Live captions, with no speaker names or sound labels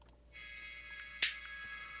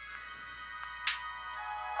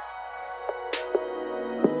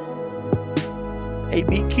Hey,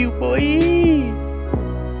 be cute, boys.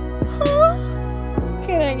 Huh?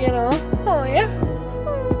 Can I get on? Oh, yeah.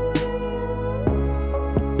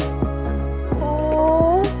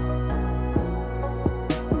 Oh.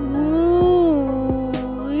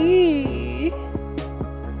 Ooh-wee.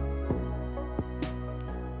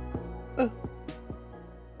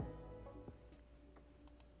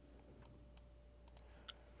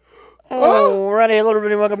 Alrighty, hello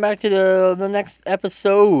everybody, welcome back to the next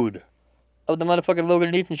episode of the motherfucking Logan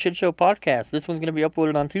and Ethan Shit Show podcast. This one's gonna be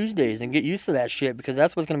uploaded on Tuesdays, and get used to that shit because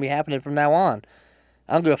that's what's gonna be happening from now on.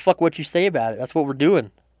 I don't give a fuck what you say about it. That's what we're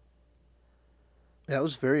doing. That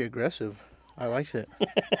was very aggressive. I liked it.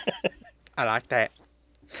 I like that.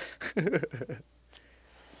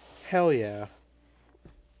 Hell yeah.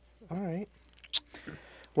 All right.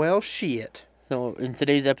 Well, shit. So in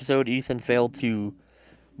today's episode, Ethan failed to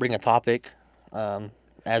bring a topic,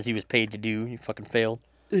 as he was paid to do. He fucking failed.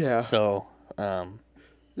 Yeah. So,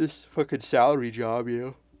 This fucking salary job,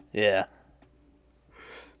 yeah.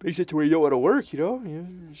 makes it to where you don't want to work,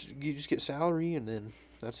 You just get salary and then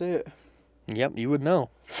that's it. Yep, you would know.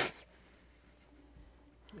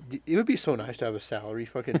 It would be so nice to have a salary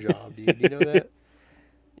fucking job, dude. You know that?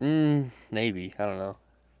 Maybe. I don't know.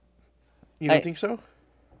 You don't think so?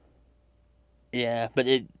 Yeah, but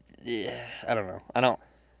I don't know.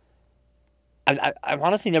 I've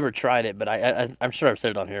honestly never tried it, but I'm sure I've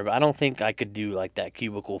said it on here, but I don't think I could do like that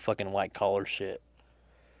cubicle fucking white collar shit.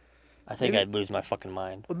 I think I'd lose my fucking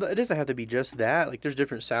mind. Well, it doesn't have to be just that. Like, there's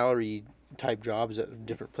different salary type jobs at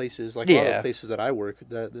different places. Like, a lot of the places that I work,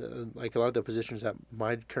 like, a lot of the positions at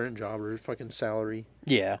my current job are fucking salary.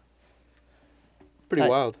 Yeah. Pretty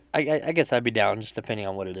wild. I guess I'd be down, just depending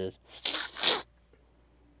on what it is.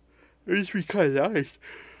 It'd just be kind of nice.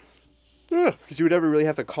 Because you would never really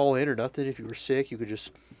have to call in or nothing. If you were sick, you could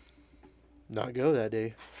just not go that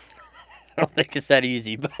day. I don't think it's that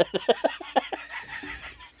easy, but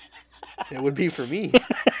It would be for me.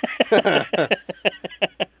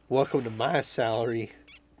 Welcome to my salary.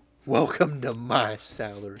 Welcome to my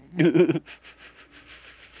salary.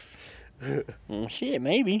 well, shit,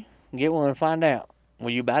 maybe get one and find out.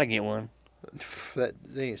 Well, you about to get one.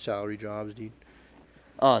 They ain't salary jobs, dude.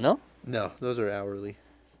 Oh no. No, those are hourly.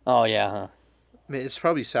 Oh yeah, huh? I mean, it's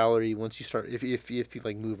probably salary once you start if you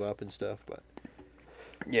like move up and stuff, but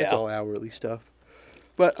Yeah. it's all hourly stuff.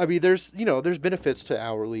 But I mean, there's benefits to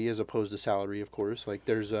hourly as opposed to salary, of course. Like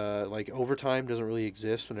there's like overtime doesn't really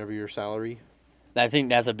exist whenever you're salary. I think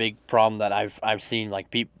that's a big problem that I've seen like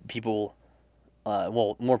people,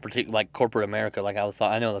 well, more particular like corporate America. Like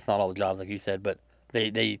I know that's not all the jobs like you said, but I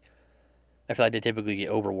feel like they typically get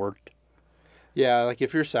overworked. Yeah, like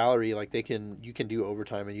if you're salary, like you can do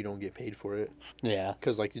overtime and you don't get paid for it. Yeah.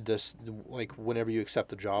 Because like whenever you accept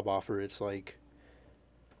the job offer, it's like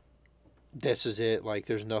this is it. Like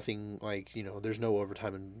there's nothing like there's no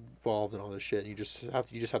overtime involved and all this shit. And you just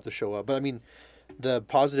have to show up. But I mean, the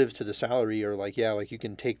positives to the salary are like like you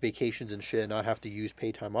can take vacations and shit and not have to use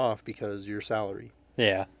paid time off because you're salary.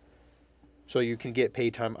 Yeah. So you can get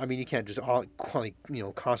paid time. I mean, you can't just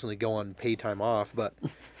constantly go on paid time off, but.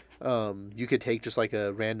 You could take just like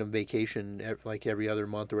a random vacation like every other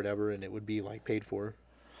month or whatever, and it would be like paid for.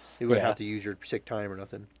 You wouldn't have to use your sick time or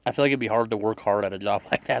nothing. I feel like it'd be hard to work hard at a job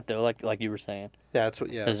like that though, like you were saying. Yeah, that's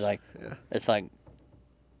what. Yeah, It's like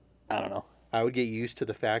I don't know. I would get used to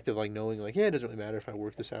the fact of like knowing like it doesn't really matter if I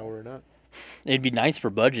work this hour or not. It'd be nice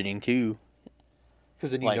for budgeting too.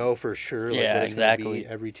 Because then you know for sure. Like, yeah, what it's exactly. Be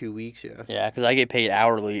every 2 weeks. Yeah. Yeah, because I get paid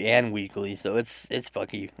hourly and weekly, so it's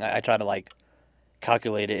fucky. I try to like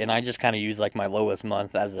calculate it, and I just kind of use like my lowest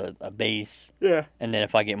month as a base. Yeah. And then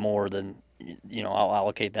if I get more, then I'll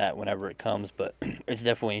allocate that whenever it comes. But it's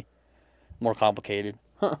definitely more complicated,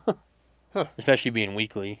 especially being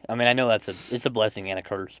weekly. I mean, I know it's a blessing and a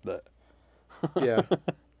curse, but yeah.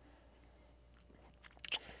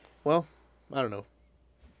 Well, I don't know.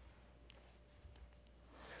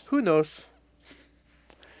 Who knows?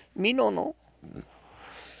 Me no know.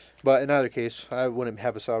 But in either case, I wouldn't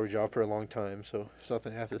have a salary job for a long time, so it's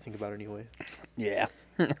nothing I have to think about anyway. Yeah.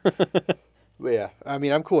 But yeah, I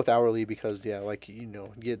mean, I'm cool with hourly because, like,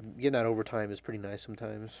 getting that overtime is pretty nice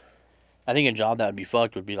sometimes. I think a job that would be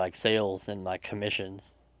fucked would be like sales and like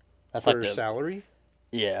commissions. That's for salary?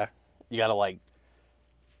 Yeah. You gotta like,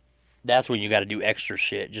 that's when you gotta do extra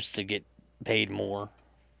shit just to get paid more.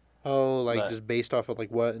 Oh, just based off of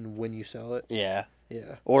like what and when you sell it? Yeah.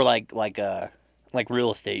 Yeah. Or like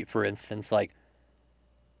real estate, for instance, like,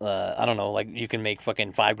 I don't know, like you can make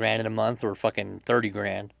fucking $5,000 in a month or fucking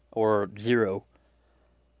 $30,000 or zero.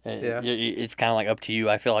 Yeah. It's kind of like up to you.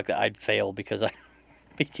 I feel like I'd fail because I'd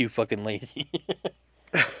be too fucking lazy.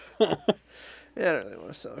 Yeah, I don't really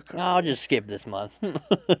want to sell a car. No, I'll just skip this month. Yeah,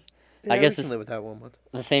 I guess we can it's live with that 1 month.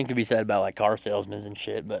 the same could be said about like car salesmen and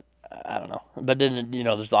shit, but I don't know. But then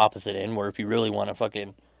there's the opposite end where if you really want to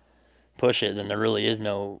fucking push it, then there really is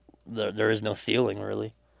there is no ceiling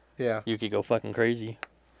really. Yeah. You could go fucking crazy.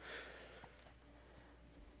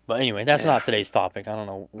 But anyway, that's not today's topic. I don't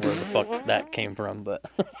know where the fuck that came from, but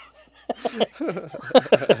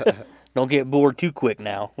don't get bored too quick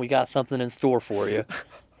now. We got something in store for you.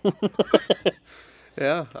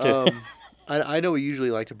 Yeah. I know we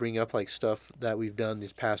usually like to bring up like stuff that we've done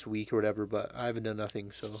this past week or whatever, but I haven't done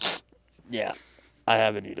nothing. So, Yeah, I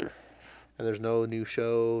haven't either. and there's no new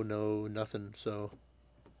show, no nothing. So,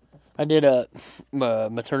 I did a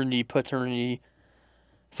maternity paternity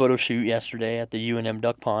photo shoot yesterday at the UNM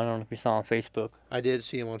Duck Pond. I don't know if you saw on Facebook. I did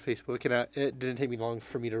see him on Facebook, and it didn't take me long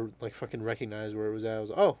for me to like fucking recognize where it was at. I was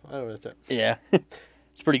like, oh, I know where that's at. Yeah,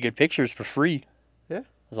 it's pretty good pictures for free. Yeah? It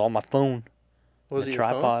was all my phone. Was the it your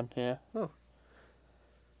phone? tripod? Yeah. Oh.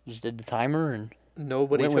 Just did the timer and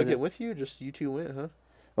Nobody Went took with it it. with you. Just you two went, huh?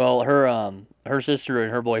 well, her sister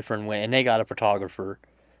and her boyfriend went and they got a photographer,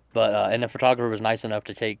 but and the photographer was nice enough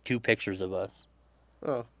to take 2 pictures of us.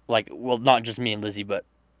 Oh. Like, well, not just me and Lizzie, but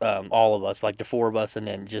all of us, like the 4 of us, and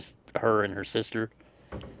then just her and her sister.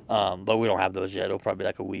 But we don't have those yet. It'll probably be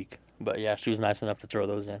like a week. But yeah, she was nice enough to throw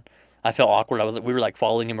those in. I felt awkward. We were like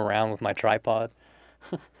following him around with my tripod,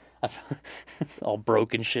 all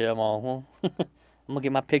broken shit. I'm all, well, I'm gonna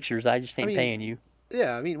get my pictures. I just ain't mean, paying you.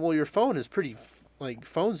 Yeah, I mean, well, your phone is pretty. Like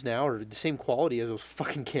phones now are the same quality as those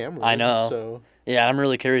fucking cameras. I know. So Yeah, I'm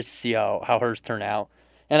really curious to see how hers turn out.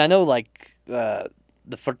 And I know like the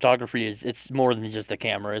photography it's more than just the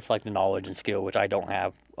camera. It's like the knowledge and skill, which I don't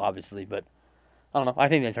have, obviously. But I don't know. I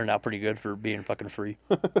think they turned out pretty good for being fucking free.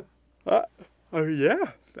 yeah,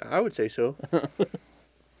 I would say so.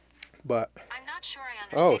 But I'm not sure I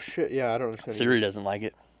understand. oh shit, yeah, I don't understand. Siri doesn't like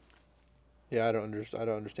it. Yeah, I don't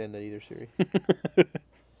understand that either, Siri.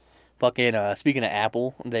 Fucking speaking of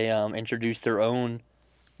Apple, they introduced their own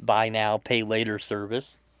buy now pay later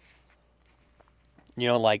service. You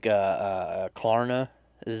know, like Klarna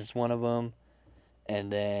is one of them,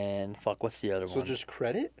 and then fuck, what's the other So one? just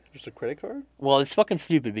credit? Just a credit card? Well, it's fucking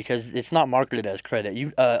stupid because it's not marketed as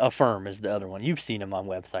credit. Affirm is the other one. You've seen them on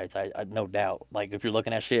websites, I no doubt. Like if you're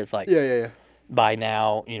looking at shit, it's like Yeah. buy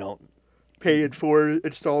now. Pay in 4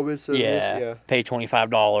 installments. Of Yeah, This, yeah. pay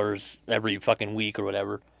 $25 every fucking week or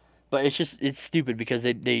whatever. But it's stupid because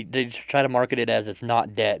they try to market it as it's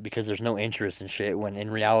not debt because there's no interest and shit when in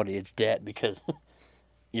reality it's debt because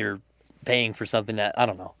you're paying for something that I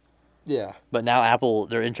don't know. Yeah. But now Apple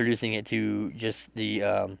they're introducing it to just the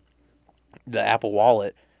Apple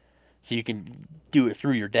Wallet, so you can do it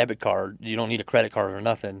through your debit card. You don't need a credit card or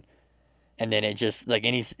nothing. And then it just like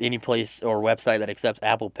any place or website that accepts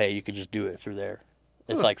Apple Pay, you could just do it through there.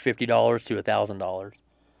 It's Huh. like $50 to $1,000.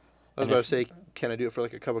 I was And about to it's- say, can I do it for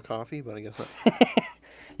like a cup of coffee? But I guess not.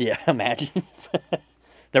 Yeah, imagine.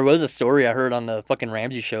 There was a story I heard on the fucking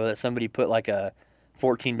Ramsey show that somebody put like a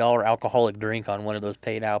 $14 alcoholic drink on one of those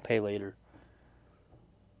pay now, pay later.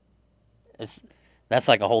 That's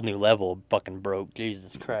like a whole new level of fucking broke.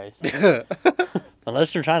 Jesus Christ.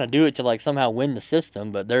 Unless they're trying to do it to like somehow win the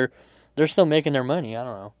system, but they're still making their money. I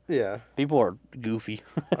don't know. Yeah. People are goofy.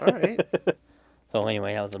 All right. So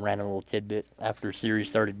anyway, that was a random little tidbit after Siri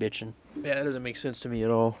started bitching. Yeah, that doesn't make sense to me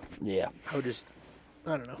at all. Yeah. I would just,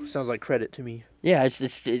 I don't know. Sounds like credit to me. Yeah, it's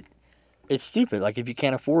stupid. Like if you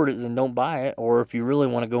can't afford it, then don't buy it. Or if you really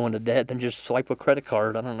want to go into debt, then just swipe a credit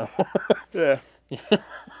card. I don't know. Yeah.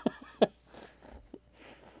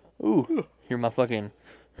 Ooh, hear my fucking.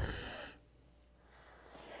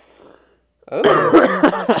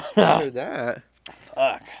 Oh. I heard that.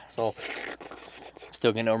 Fuck. So,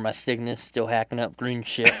 still getting over my sickness, still hacking up green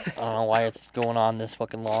shit. I don't know why it's going on this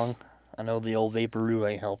fucking long. I know the old Vaporoo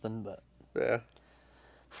ain't helping, but Yeah.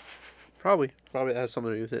 Probably that has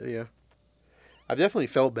something to do with it. Yeah. I've definitely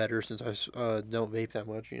felt better since I don't vape that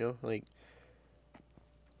much. You know, like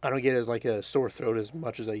I don't get as like a sore throat as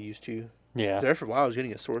much as I used to. yeah. There for a while, I was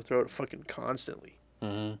getting a sore throat fucking constantly.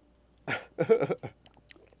 Mm-hmm.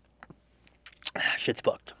 Shit's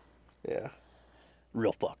fucked. Yeah.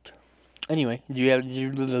 Real fucked. Anyway, do you have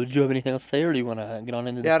anything else to say, or do you want to get on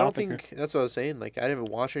into the Yeah, I don't topic? think that's what I was saying. Like I didn't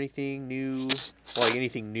watch anything new, like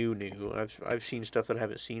anything new. I've seen stuff that I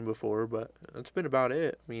haven't seen before, but that's been about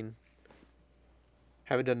it. I mean,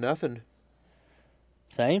 haven't done nothing.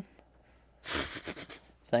 Same.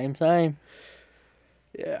 Same.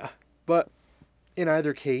 Yeah, but in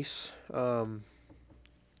either case, Logan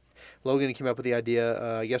came up with the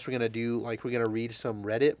idea. I guess we're gonna read some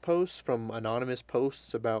Reddit posts from anonymous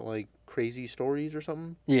posts about like crazy stories or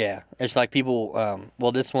something. Yeah, it's like people.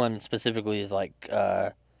 Well, this one specifically is like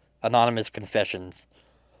anonymous confessions.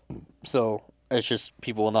 So it's just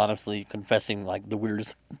people anonymously confessing like the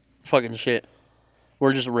weirdest fucking shit.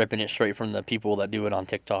 We're just ripping it straight from the people that do it on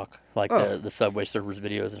TikTok, like Oh. the Subway Surfers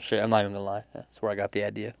videos and shit. I'm not even gonna lie, that's where I got the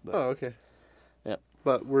idea. But Oh, okay. Yeah.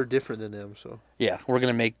 But we're different than them, so yeah, we're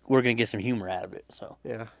gonna get some humor out of it. So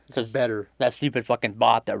yeah, it's 'Cause- better. that stupid fucking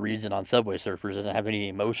bot that reads it on Subway Surfers doesn't have any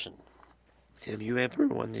emotion. Have you ever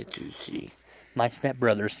wanted to see? My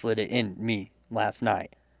stepbrother slid it in me last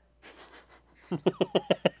night.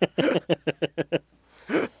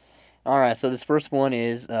 All right, so this first one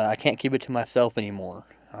is I can't keep it to myself anymore.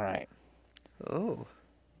 All right, Oh.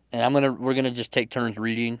 and we're gonna just take turns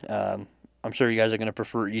reading. I'm sure you guys are gonna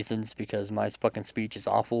prefer Ethan's because my fucking speech is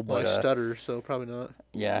awful. Well, But I stutter, so probably not.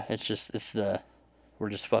 yeah, we're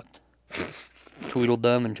just fucked.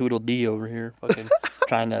 Tweedledum and Tweedledee over here, fucking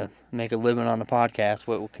trying to make a living on the podcast.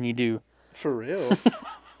 What can you do? For real.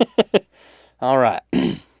 All right.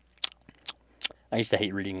 I used to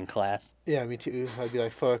hate reading in class. Yeah, me too. I'd be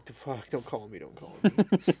like, fuck, don't call me, don't call me.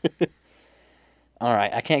 All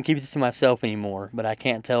right, I can't keep this to myself anymore, but I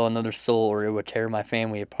can't tell another soul or it would tear my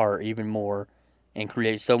family apart even more and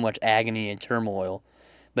create so much agony and turmoil.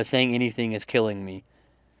 But saying anything is killing me.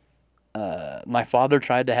 My father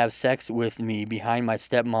tried to have sex with me behind my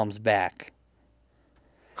stepmom's back.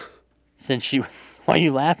 Since she... Why are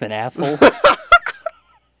you laughing, asshole?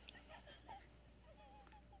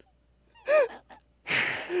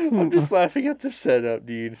 I'm just laughing at the setup,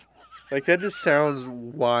 dude. Like, that just sounds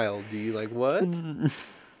wild, dude. Like, what?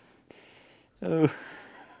 Oh.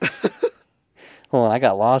 Hold on, I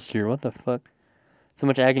got lost here. What the fuck? So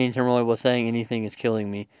much agony and turmoil while saying anything is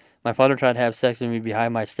killing me. My father tried to have sex with me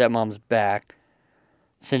behind my stepmom's back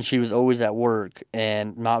since she was always at work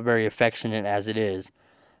and not very affectionate as it is.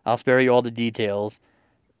 I'll spare you all the details,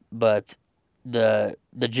 but the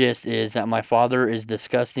gist is that my father is a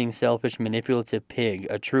disgusting, selfish, manipulative pig,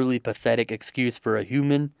 a truly pathetic excuse for a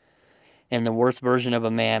human, and the worst version of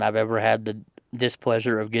a man I've ever had the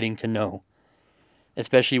displeasure of getting to know,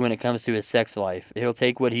 especially when it comes to his sex life. He'll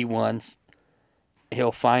take what he wants.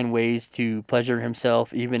 He'll find ways to pleasure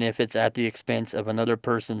himself, even if it's at the expense of another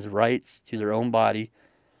person's rights to their own body.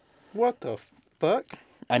 What the fuck?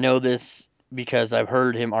 I know this because I've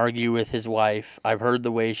heard him argue with his wife. I've heard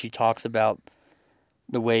the way she talks about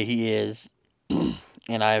the way he is,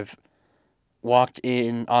 and I've walked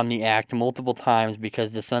in on the act multiple times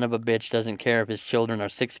because the son of a bitch doesn't care if his children are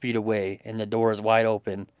 6 feet away and the door is wide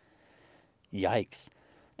open. Yikes.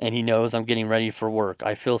 And he knows I'm getting ready for work.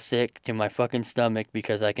 I feel sick to my fucking stomach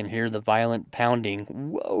because I can hear the violent pounding,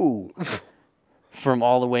 whoa, from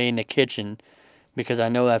all the way in the kitchen because I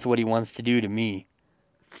know that's what he wants to do to me.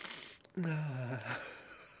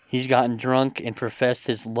 He's gotten drunk and professed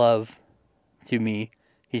his love to me.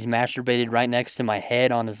 He's masturbated right next to my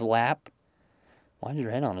head on his lap. Why is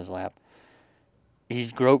your head on his lap?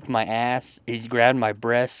 He's groped my ass. He's grabbed my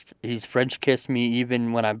breast. He's French kissed me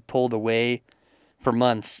even when I pulled away. For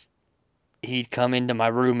months, he'd come into my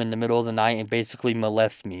room in the middle of the night and basically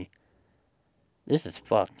molest me. This is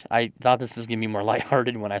fucked. I thought this was going to be more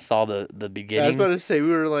lighthearted when I saw the beginning. I was about to say, we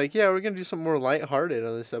were like, yeah, we're going to do something more lighthearted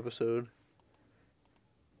on this episode.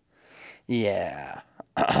 Yeah.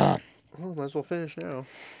 Well, might as well finish now.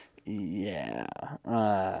 Yeah.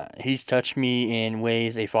 He's touched me in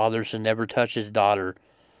ways a father should never touch his daughter.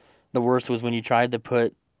 The worst was when he tried to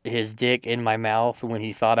put his dick in my mouth when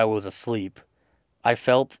he thought I was asleep. I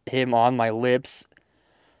felt him on my lips,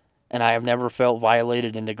 and I have never felt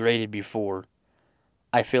violated and degraded before.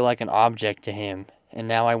 I feel like an object to him, and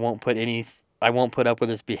now I won't put up with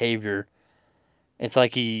his behavior. It's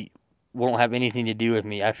like he won't have anything to do with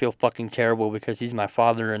me. I feel fucking terrible because he's my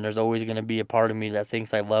father, and there's always going to be a part of me that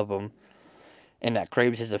thinks I love him and that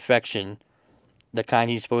craves his affection, the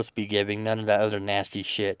kind he's supposed to be giving, none of that other nasty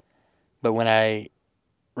shit. But when I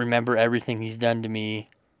remember everything he's done to me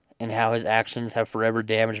and how his actions have forever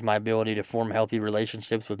damaged my ability to form healthy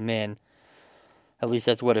relationships with men, at least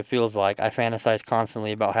that's what it feels like. I fantasize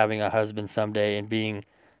constantly about having a husband someday and being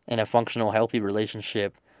in a functional, healthy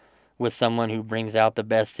relationship with someone who brings out the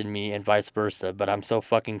best in me and vice versa, but I'm so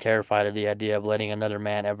fucking terrified of the idea of letting another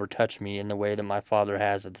man ever touch me in the way that my father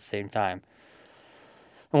has at the same time.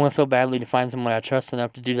 I want so badly to find someone I trust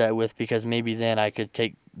enough to do that with because maybe then I could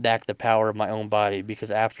take back the power of my own body because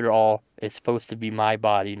after all, it's supposed to be my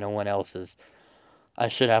body, no one else's. I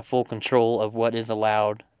should have full control of what is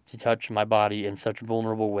allowed to touch my body in such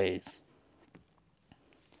vulnerable ways.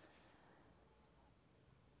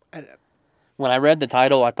 When I read the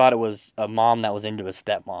title, I thought it was a mom that was into a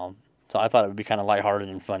stepmom. So I thought it would be kind of lighthearted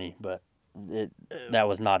and funny, but that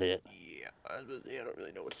was not it. Yeah, I don't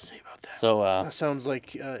really know what to say about that. So That sounds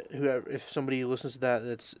like whoever, if somebody listens to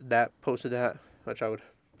that posted that, which I would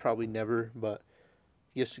probably never, but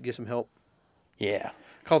get some help. yeah,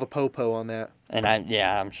 Call the popo on that. and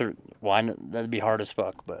I'm sure that'd be hard as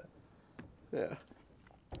fuck, but Yeah.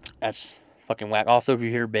 that's fucking whack. Also, if you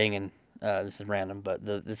hear banging, this is random, but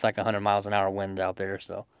it's like 100 miles an hour wind out there,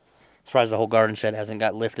 so surprised the whole garden shed hasn't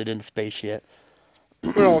got lifted into space yet.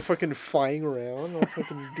 We're all fucking flying around, all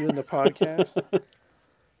fucking doing the podcast.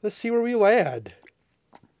 Let's see where we land.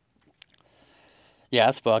 Yeah,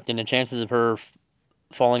 that's fucked. And the chances of her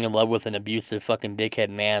falling in love with an abusive fucking dickhead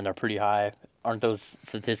man are pretty high. Aren't those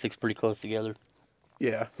statistics pretty close together?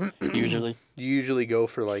 Yeah. Usually. You usually go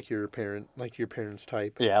for like your parents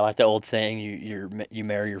type. Yeah, like the old saying, you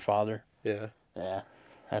marry your father. Yeah. Yeah,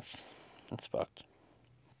 that's fucked.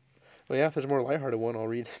 Well, yeah. If there's a more lighthearted one, I'll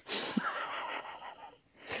read.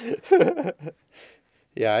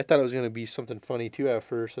 Yeah, I thought it was gonna be something funny too at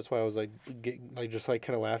first. That's why I was like, just like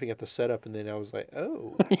kind of laughing at the setup, and then I was like,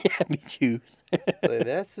 oh, Yeah, me too. like,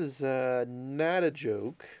 this is not a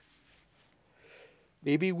joke.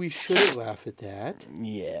 Maybe we shouldn't laugh at that.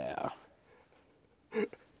 Yeah.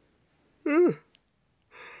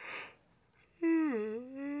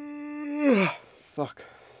 Fuck.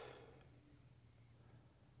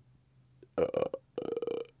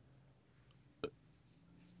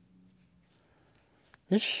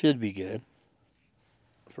 This should be good.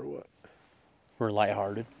 For what? We're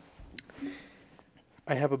lighthearted.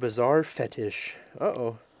 I have a bizarre fetish.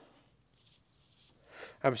 Uh-oh.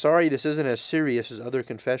 I'm sorry this isn't as serious as other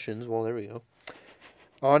confessions. Well, there we go.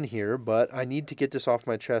 On here, but I need to get this off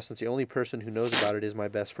my chest since the only person who knows about it is my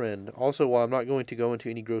best friend. Also, while I'm not going to go into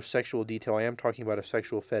any gross sexual detail, I am talking about a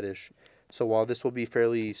sexual fetish. So while this will be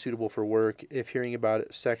fairly suitable for work, if hearing about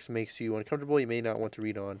it, sex makes you uncomfortable, you may not want to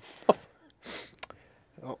read on.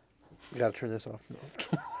 Oh, gotta turn this off. No.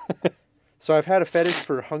 So I've had a fetish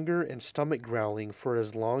for hunger and stomach growling for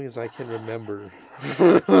as long as I can remember.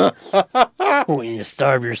 When you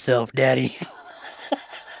starve yourself, Daddy.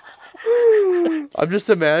 I'm just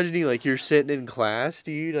imagining like you're sitting in class,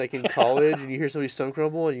 dude, like in college, and you hear somebody's stomach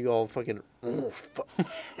grumble, and you go all fucking, oh, fuck,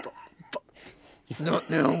 not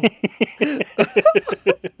now.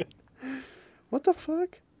 What the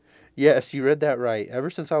fuck? Yes, you read that right. Ever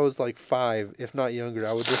since I was like 5, if not younger,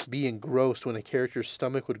 I would just be engrossed when a character's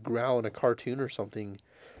stomach would growl in a cartoon or something.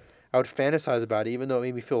 I would fantasize about it, even though it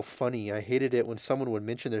made me feel funny. I hated it when someone would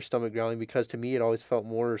mention their stomach growling because to me it always felt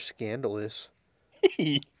more scandalous.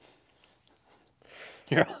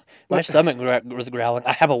 My stomach was growling.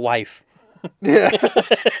 I have a wife. Yeah.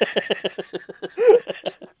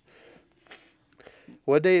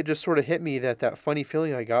 One day it just sort of hit me that funny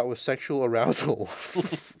feeling I got was sexual arousal.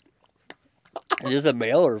 Is this a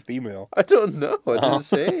male or a female? I don't know. I didn't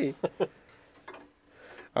say.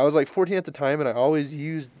 I was like 14 at the time, and I always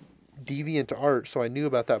used deviant art, so I knew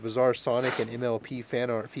about that bizarre Sonic and MLP fan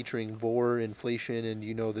art featuring vor, inflation, and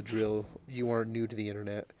you know the drill. You aren't new to the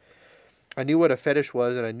internet. I knew what a fetish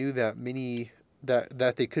was, and I knew that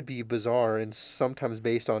that they could be bizarre and sometimes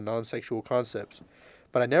based on non-sexual concepts.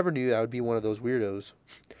 But I never knew I would be one of those weirdos.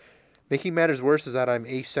 Making matters worse is that I'm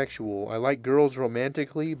asexual. I like girls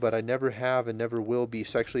romantically, but I never have and never will be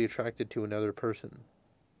sexually attracted to another person.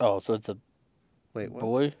 Oh, so it's a Wait, what?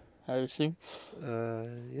 boy, I assume? Yeah.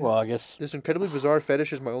 Well, I guess. This incredibly bizarre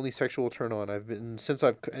fetish is my only sexual turn on. I've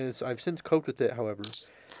since coped with it, however.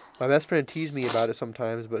 My best friend teased me about it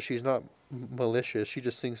sometimes, but she's not malicious. She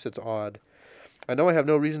just thinks it's odd. I know I have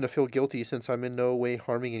no reason to feel guilty since I'm in no way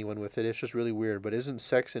harming anyone with it. It's just really weird. But isn't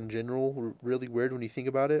sex in general really weird when you think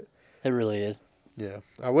about it? It really is. Yeah.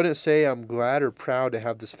 I wouldn't say I'm glad or proud to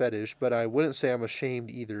have this fetish, but I wouldn't say I'm ashamed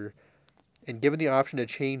either. And given the option to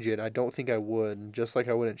change it, I don't think I would. Just like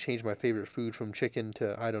I wouldn't change my favorite food from chicken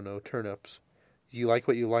to, I don't know, turnips. You like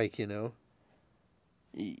what you like, you know?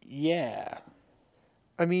 Yeah.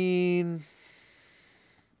 I mean...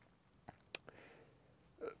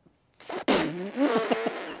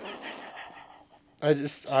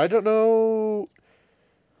 I don't know.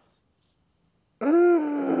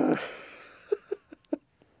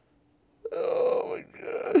 Oh my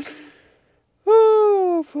god.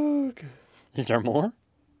 Oh fuck. Is there more?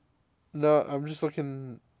 No, I'm just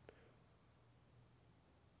looking.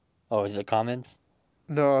 Oh, is it comments?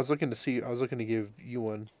 No, I was looking to give you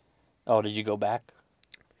one. Oh, did you go back?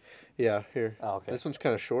 Yeah, here. Oh, okay. This one's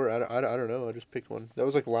kind of short. I don't know. I just picked one. That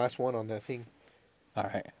was like the last one on that thing. All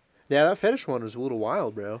right. Yeah, that fetish one was a little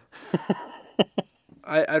wild, bro.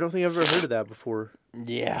 I don't think I've ever heard of that before.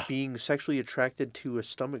 Yeah. Being sexually attracted to a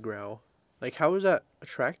stomach growl. Like, how is that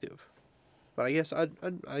attractive? But I guess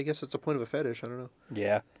it's a point of a fetish. I don't know.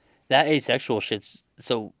 Yeah. That asexual shit's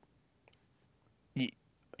so.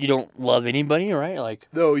 You don't love anybody, right? Like,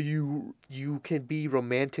 No, you can be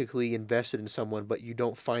romantically invested in someone, but you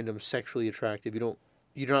don't find them sexually attractive.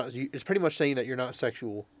 It's pretty much saying that you're not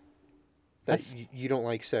sexual. That That's- you don't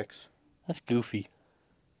like sex. that's goofy.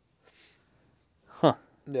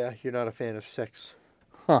 Yeah, you're not a fan of sex.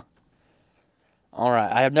 All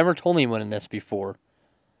right. I have never told anyone this before.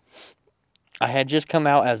 I had just come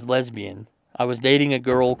out as lesbian. I was dating a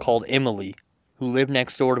girl called Emily who lived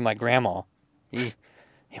next door to my grandma. And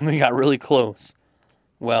we got really close.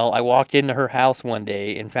 Well, I walked into her house one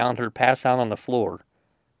day and found her passed out on the floor.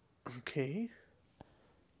 Okay.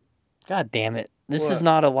 God damn it. This is What?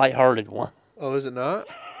 not a lighthearted one. Oh, is it not?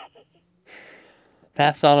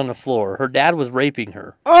 Passed out on the floor. Her dad was raping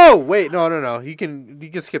her. Oh, wait, no. You can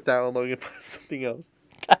skip that one, Logan. Find something else.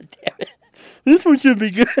 God damn it. This one should be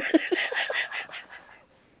good.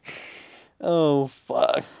 Oh,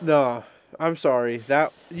 fuck. No, I'm sorry.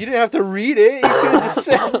 That you didn't have to read it. You could have just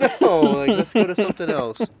said no. Like, let's go to something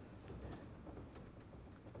else.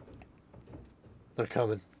 They're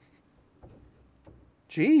coming.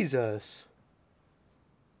 Jesus.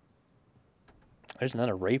 There's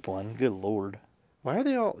another rape one. Good lord. Why are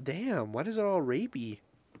they all... Damn, why is it all rapey?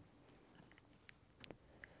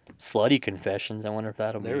 Slutty confessions. I wonder if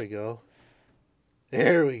that'll There be. we go.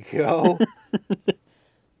 There we go.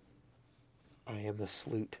 I am the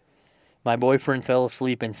sleut. My boyfriend fell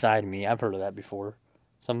asleep inside me. I've heard of that before.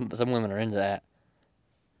 Some women are into that.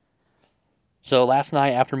 So last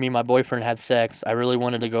night after me and my boyfriend had sex, I really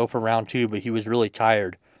wanted to go for round 2, but he was really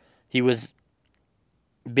tired. He was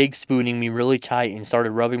big spooning me really tight and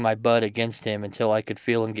started rubbing my butt against him until I could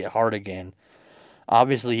feel him get hard again.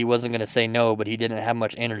 Obviously he wasn't going to say no, but he didn't have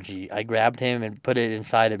much energy. I grabbed him and put it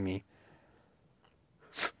inside of me,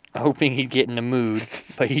 hoping he'd get in the mood,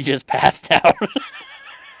 but he just passed out.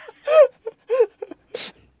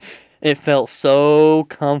 It felt so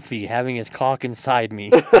comfy having his cock inside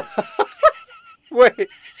me. Wait.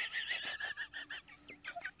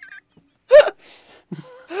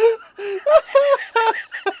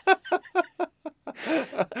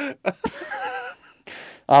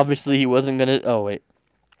 Obviously, he wasn't gonna. Oh, wait.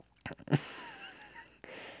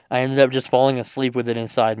 I ended up just falling asleep with it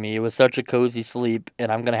inside me. It was such a cozy sleep,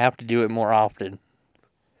 and I'm gonna have to do it more often.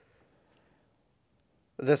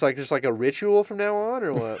 That's like just like a ritual from now on,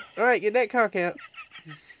 or what? All right, get that cock out.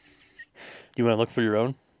 You want to look for your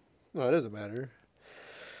own? No, it doesn't matter.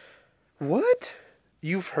 What?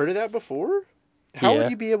 You've heard of that before? How Yeah.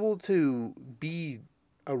 would you be able to be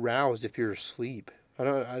aroused if you're asleep?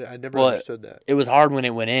 I never Well, understood that. It was hard when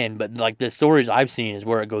it went in, but like the stories I've seen is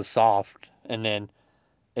where it goes soft, and then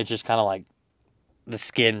it's just kind of like the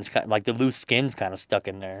skin's like the loose skin's kind of stuck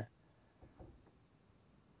in there.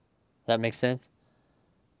 That makes sense.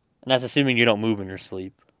 And that's assuming you don't move in your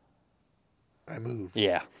sleep. I move.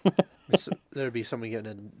 Yeah. There'd be someone getting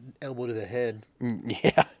an elbow to the head,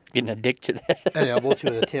 Yeah. Getting a dick to that. an elbow to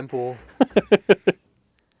the temple.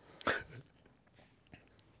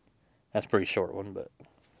 That's a pretty short one, but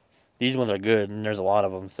these ones are good, and there's a lot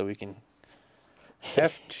of them, so we can.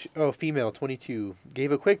 Female, 22.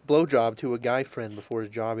 Gave a quick blowjob to a guy friend before his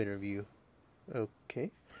job interview.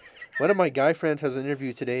 Okay. One of my guy friends has an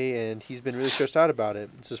interview today, and he's been really stressed out about it.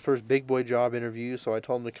 It's his first big boy job interview, so I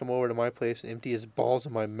told him to come over to my place and empty his balls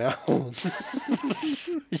in my mouth.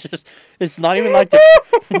 It's not even like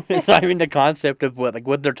it's not even the concept of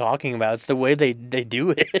what they're talking about. It's the way they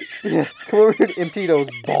do it. Yeah, come over here and empty those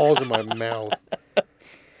balls in my mouth.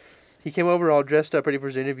 He came over all dressed up, ready for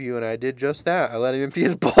his interview, and I did just that. I let him empty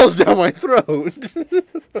his balls down my throat.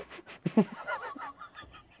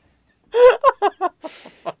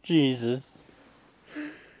 Jesus.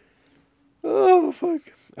 Oh, fuck.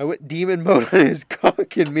 I went demon mode on his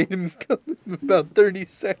cock and made him come in about 30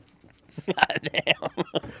 seconds. God damn.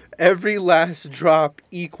 Every last drop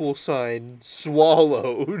equal sign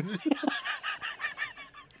swallowed.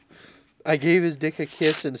 I gave his dick a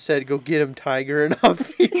kiss and said, "Go get him, Tiger," and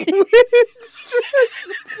off he went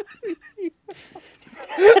stress-free.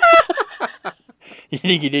 You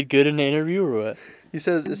think he did good in the interview or what? It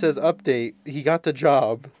says update. He got the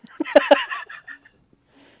job.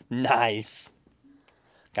 Nice.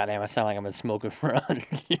 God damn, I sound like I've been smoking for 100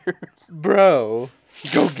 years. Bro,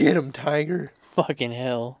 go get him, Tiger. Fucking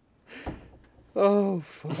hell. Oh,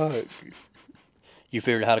 fuck. You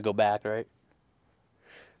figured out how to go back, right?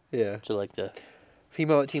 Yeah. To like the.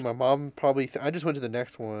 Female team, my mom probably... I just went to the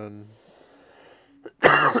next one.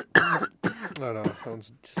 Oh, no. That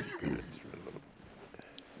one's stupid.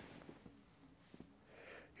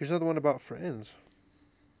 Here's another one about friends.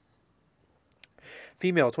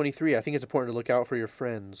 Female, 23. I think it's important to look out for your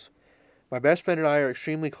friends. My best friend and I are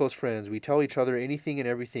extremely close friends. We tell each other anything and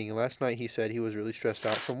everything, and last night he said he was really stressed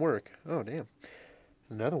out from work. Oh, damn.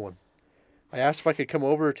 Another one. I asked if I could come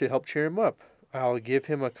over to help cheer him up. I'll give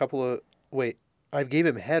him a couple of... Wait, I've gave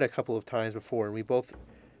him head a couple of times before, and we both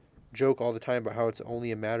joke all the time about how it's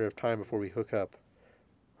only a matter of time before we hook up.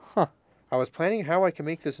 Huh. I was planning how I can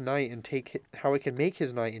make this night and how I can make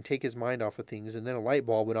his night and take his mind off of things, and then a light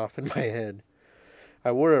bulb went off in my head.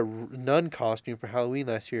 I wore a nun costume for Halloween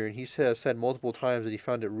last year, and he said multiple times that he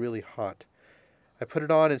found it really hot. I put it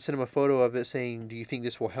on and sent him a photo of it saying, "Do you think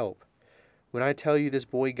this will help?" When I tell you this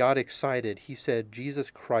boy got excited, he said, "Jesus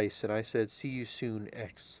Christ," and I said, "See you soon,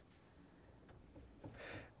 X."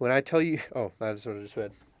 When I tell you... Oh, that is what I just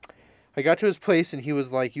read. I got to his place and he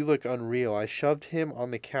was like, "You look unreal." I shoved him on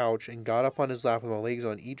the couch and got up on his lap with my legs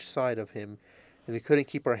on each side of him, and we couldn't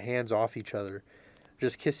keep our hands off each other.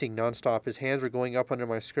 Just kissing nonstop. His hands were going up under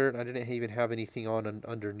my skirt, and I didn't even have anything on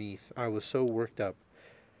underneath. I was so worked up.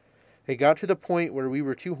 It got to the point where we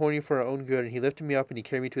were too horny for our own good, and he lifted me up and he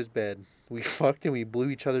carried me to his bed. We fucked and we blew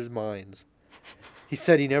each other's minds. He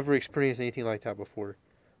said he never experienced anything like that before.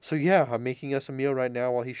 So yeah, I'm making us a meal right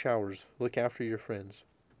now while he showers. Look after your friends.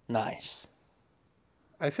 Nice.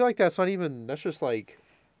 I feel like that's not even... That's just like...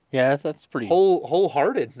 Yeah, that's pretty...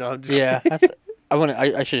 Wholehearted. No, I'm just Yeah, kidding. that's...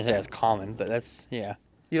 I shouldn't say that's common, but that's... Yeah.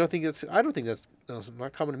 You don't think that's... I don't think that's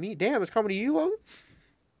not common to me. Damn, it's common to you, Logan?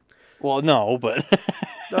 Well, no, but...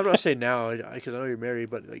 No, I'm not saying now, because I know you're married,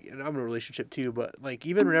 but like, and I'm in a relationship too. But like,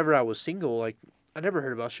 even whenever I was single, like, I never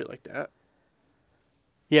heard about shit like that.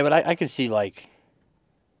 Yeah, but I can see, like...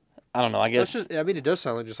 I don't know, I guess... That's just, I mean, it does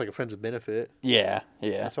sound like just like a friends with benefit. Yeah,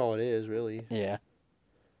 yeah. That's all it is, really. Yeah.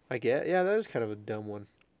 I get. Yeah, that is kind of a dumb one.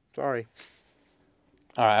 Sorry.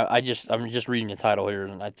 All right, I'm just reading the title here,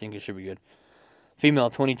 and I think it should be good. Female,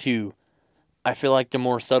 22. I feel like the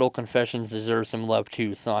more subtle confessions deserve some love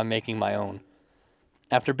too, so I'm making my own.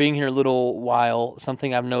 After being here a little while,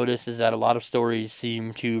 something I've noticed is that a lot of stories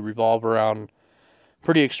seem to revolve around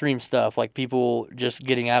pretty extreme stuff, like people just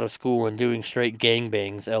getting out of school and doing straight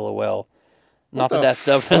gangbangs, lol. Not that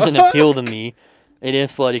stuff doesn't appeal to me. It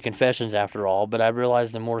is slutty confessions after all, but I've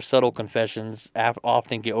realized the more subtle confessions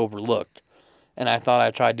often get overlooked. And I thought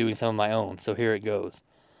I'd try doing some of my own, so here it goes.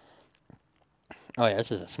 Oh yeah, this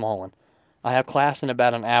is a small one. I have class in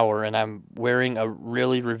about an hour, and I'm wearing a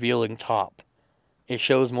really revealing top. It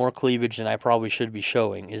shows more cleavage than I probably should be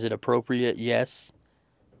showing. Is it appropriate? Yes.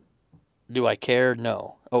 Do I care?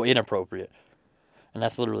 No. Oh, inappropriate. And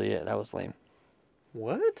that's literally it. That was lame.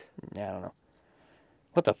 What? Yeah, I don't know.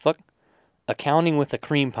 What the fuck? Accounting with a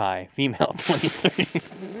cream pie. Female, 23.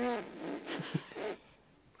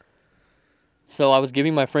 So I was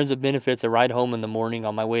giving my friends with benefits a ride home in the morning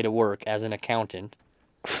on my way to work as an accountant.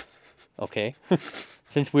 Okay.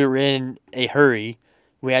 Since we were in a hurry,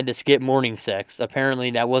 we had to skip morning sex. Apparently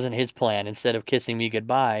that wasn't his plan. Instead of kissing me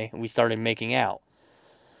goodbye, we started making out.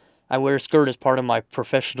 I wear a skirt as part of my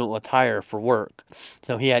professional attire for work,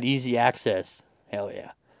 so he had easy access. Hell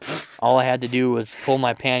yeah. All I had to do was pull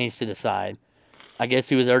my panties to the side. I guess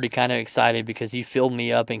he was already kind of excited because he filled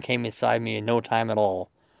me up and came inside me in no time at all.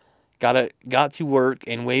 Got to work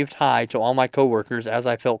and waved hi to all my coworkers as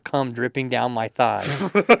I felt cum dripping down my thigh.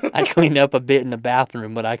 I cleaned up a bit in the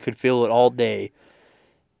bathroom, but I could feel it all day.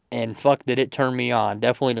 And fuck did it turn me on.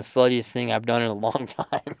 Definitely the sluttiest thing I've done in a long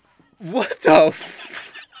time. What the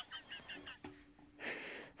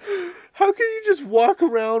How can you just walk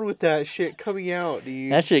around with that shit coming out,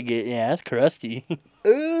 dude? That shit that's crusty.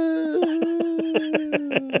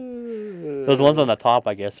 Those ones on the top,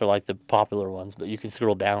 I guess, are like the popular ones, but you can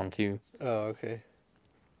scroll down too. Oh, okay.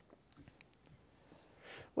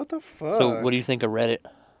 What the fuck? So, what do you think of Reddit?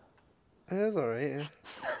 That's alright, yeah.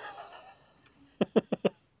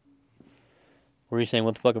 What are you saying?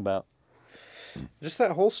 What the fuck about? Just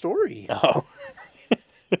that whole story. Oh.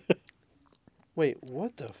 Wait,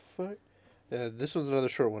 what the fuck? This one's another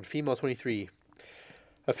short one. Female, 23.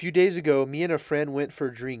 A few days ago, me and a friend went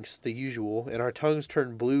for drinks, the usual, and our tongues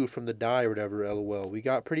turned blue from the dye or whatever, lol. We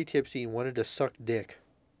got pretty tipsy and wanted to suck dick.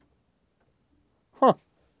 Huh.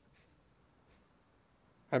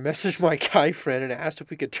 I messaged my guy friend and asked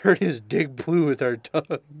if we could turn his dick blue with our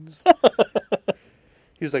tongues.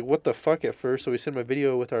 He was like, what the fuck at first, so we sent him a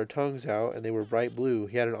video with our tongues out, and they were bright blue.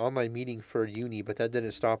 He had an online meeting for uni, but that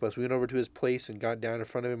didn't stop us. We went over to his place and got down in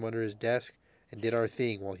front of him under his desk and did our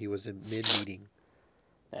thing while he was in mid-meeting.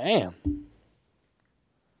 Damn.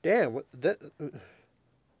 Damn, what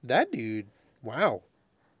that dude, wow.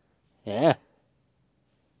 Yeah.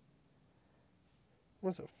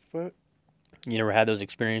 What the fuck? You never had those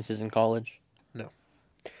experiences in college? No.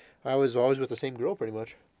 I was always with the same girl, pretty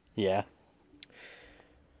much. Yeah.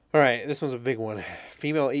 All right, this one's a big one.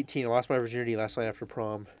 Female 18. I lost my virginity last night after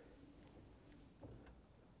prom.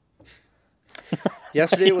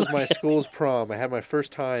 Yesterday was my school's prom. I had my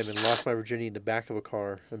first time and lost my virginity in the back of a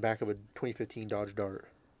car, in the back of a 2015 Dodge Dart.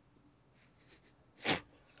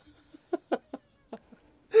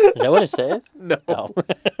 Is that what it says? No. Oh.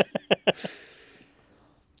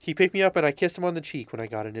 He picked me up and I kissed him on the cheek when I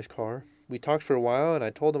got in his car. We talked for a while and I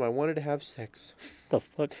told him I wanted to have sex. The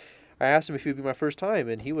fuck? I asked him if it would be my first time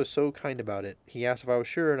and he was so kind about it. He asked if I was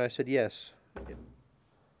sure and I said yes.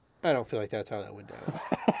 I don't feel like that's how that went down.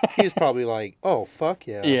 He's probably like, oh, fuck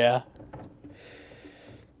yeah. Yeah.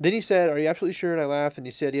 Then he said, are you absolutely sure? And I laughed and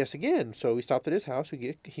he said yes again. So we stopped at his house.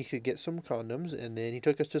 He could get some condoms and then he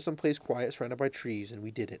took us to some place quiet surrounded by trees and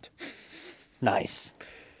we did it. Nice.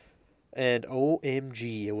 And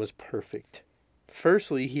OMG, it was perfect.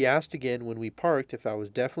 Firstly, he asked again when we parked if I was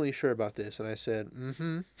definitely sure about this. And I said,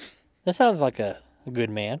 mm-hmm. That sounds like a good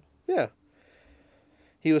man. Yeah.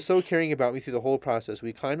 He was so caring about me through the whole process.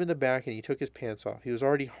 We climbed in the back and he took his pants off. He was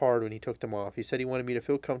already hard when he took them off. He said he wanted me to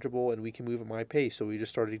feel comfortable and we can move at my pace, so we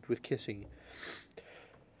just started with kissing.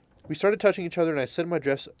 We started touching each other and I slid my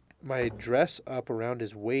dress up around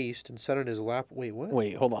his waist and sat on his lap. Wait, what?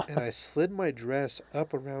 Wait, hold on. And I slid my dress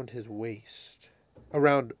up around his waist.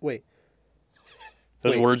 Wait.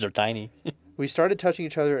 Those words are tiny. We started touching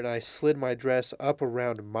each other and I slid my dress up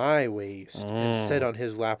around my waist and sat on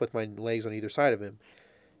his lap with my legs on either side of him.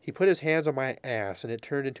 He put his hands on my ass, and it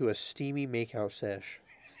turned into a steamy makeout sesh.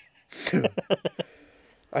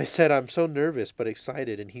 I said, I'm so nervous but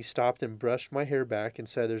excited, and he stopped and brushed my hair back and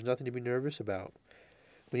said, there's nothing to be nervous about.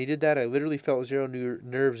 When he did that, I literally felt zero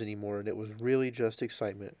nerves anymore, and it was really just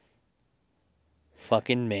excitement.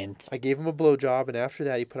 Fucking mint. I gave him a blowjob, and after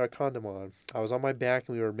that, he put our condom on. I was on my back,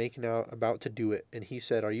 and we were making out, about to do it, and he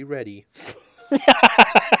said, are you ready?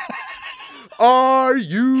 Are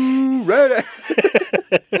you ready?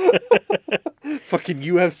 Fucking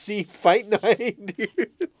UFC fight night,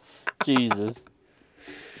 dude. Jesus.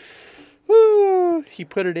 He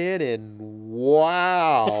put it in and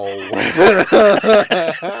wow.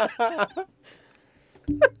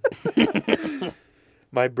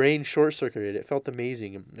 My brain short-circuited. It felt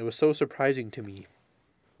amazing. It was so surprising to me.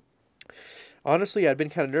 Honestly, I'd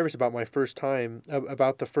been kind of nervous about the first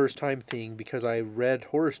time thing because I read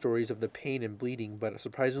horror stories of the pain and bleeding, but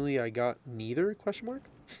surprisingly I got neither, ?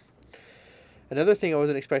 Another thing I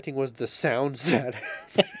wasn't expecting was the sounds that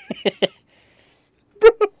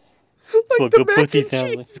like the mac and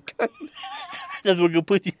cheese kind. That's what good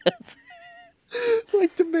pussy does.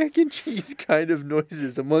 Like the mac and cheese kind of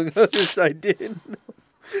noises, among others I didn't know.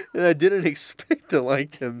 And I didn't expect to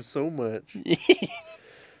like them so much.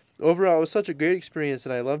 Overall, it was such a great experience,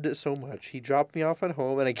 and I loved it so much. He dropped me off at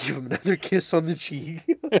home, and I gave him another kiss on the cheek.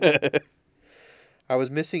 I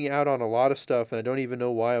was missing out on a lot of stuff, and I don't even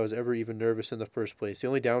know why I was ever even nervous in the first place. The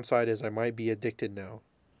only downside is I might be addicted now.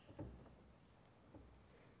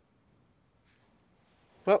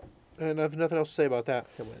 Well, and I have nothing else to say about that.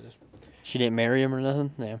 She didn't marry him or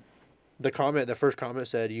nothing? Yeah. The first comment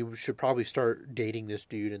said, you should probably start dating this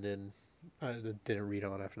dude, and then I didn't read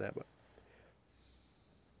on after that, but...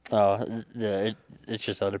 Oh, it's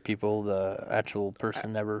just other people. The actual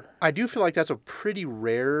person never... I do feel like that's a pretty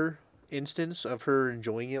rare instance of her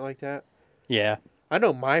enjoying it like that. Yeah. I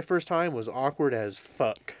know my first time was awkward as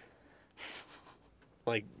fuck.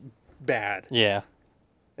 Like, bad. Yeah.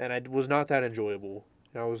 And it was not that enjoyable.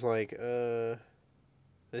 And I was like, this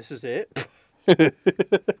is it? Yeah.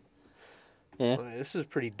 Like, this is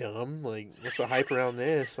pretty dumb. Like, what's the hype around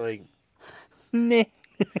this? Like... Meh.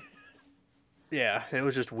 Yeah, it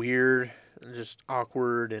was just weird and just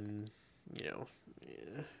awkward and, yeah.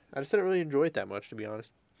 I just didn't really enjoy it that much, to be honest.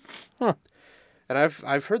 Huh. And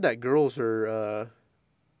I've heard that girls are,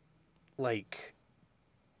 like,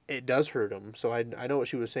 it does hurt them. So I know what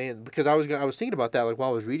she was saying. Because I was thinking about that, like,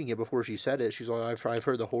 while I was reading it before she said it. She's like, I've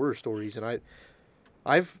heard the horror stories, and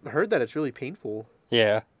I've heard that it's really painful.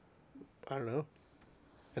 Yeah. I don't know.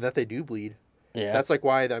 And that they do bleed. Yeah. That's like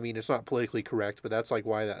why, I mean, it's not politically correct, but that's like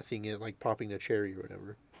why that thing is like popping the cherry or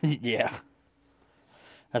whatever. Yeah.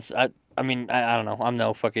 I mean, I don't know. I'm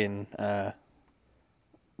no fucking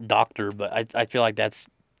doctor, but I feel like that's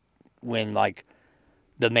when, like,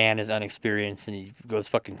 the man is unexperienced and he goes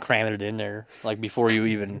fucking cramming it in there, like, before you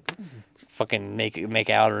even fucking make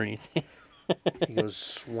out or anything. He goes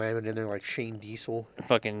slamming in there like Shane Diesel.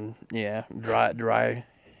 Fucking, yeah, dry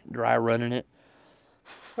running it.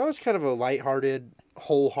 That was kind of a lighthearted,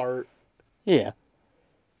 whole heart, Yeah.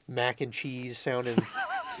 mac and cheese sounding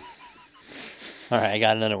Alright, I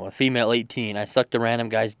got another one. Female 18. I sucked a random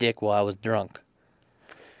guy's dick while I was drunk.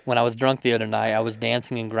 When I was drunk the other night, I was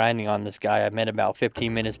dancing and grinding on this guy I met about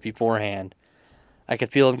 15 minutes beforehand. I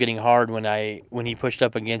could feel him getting hard when he pushed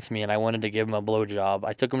up against me and I wanted to give him a blowjob.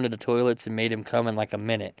 I took him to the toilets and made him come in like a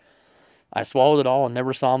minute. I swallowed it all and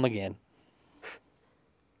never saw him again.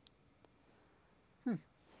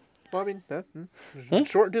 Well, I mean,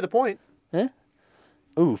 short and to the point.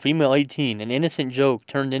 Ooh, female 18. An innocent joke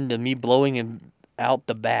turned into me blowing him out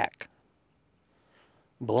the back.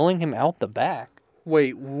 Blowing him out the back?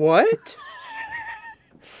 Wait, what?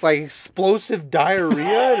 Like explosive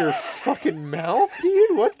diarrhea in her fucking mouth,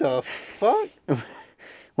 dude? What the fuck?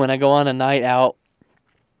 When I go on a night out,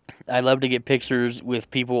 I love to get pictures with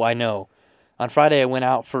people I know. On Friday, I went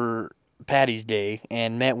out for Patty's Day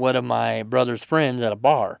and met one of my brother's friends at a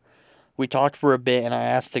bar. We talked for a bit and I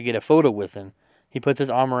asked to get a photo with him. He put his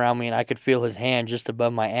arm around me and I could feel his hand just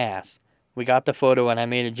above my ass. We got the photo and I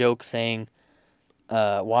made a joke saying,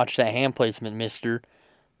 watch that hand placement, mister.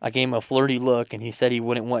 I gave him a flirty look and he said he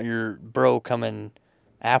wouldn't want your bro coming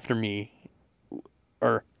after me.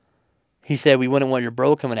 Or, he said we wouldn't want your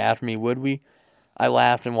bro coming after me, would we? I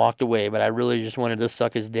laughed and walked away, but I really just wanted to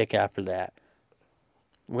suck his dick after that.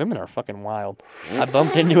 Women are fucking wild. I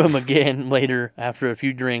bumped into him again later after a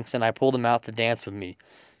few drinks and I pulled him out to dance with me.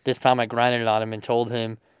 This time I grinded on him and told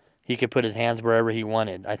him he could put his hands wherever he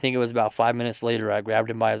wanted. I think it was about 5 minutes later I grabbed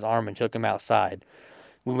him by his arm and took him outside.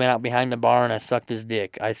 We went out behind the bar and I sucked his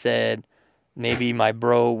dick. I said, maybe my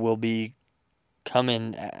bro will be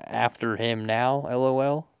coming after him now,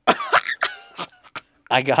 LOL.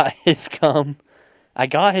 I got his cum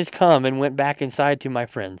and went back inside to my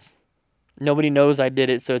friends. Nobody knows I did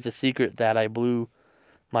it, so it's a secret that I blew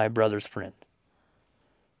my brother's friend.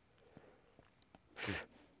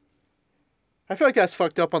 I feel like that's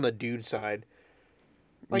fucked up on the dude side.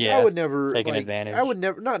 Like, Yeah, I would never taking like, advantage. I would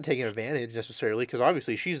never not taking advantage necessarily, because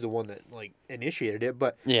obviously she's the one that like initiated it.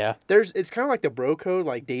 But Yeah, it's kind of like the bro code,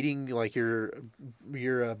 like dating like your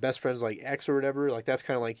best friend's like ex or whatever. Like that's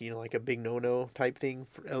kind of like, you know, like a big no type thing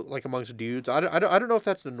for, like amongst dudes. I don't know if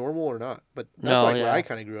that's the normal or not, but that's what I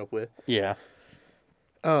kind of grew up with. yeah.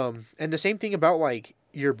 And the same thing about like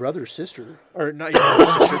your brother's sister, or not your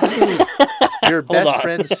brother's sister, your best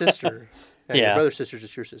friend's sister. Yeah, Yeah. Your brother's sister's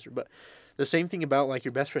just your sister, but the same thing about like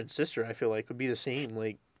your best friend's sister, I feel like would be the same.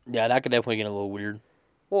 Like, Yeah, that could definitely get a little weird.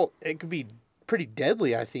 well, it could be pretty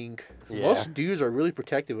deadly. I think most dudes are really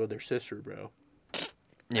protective of their sister, bro.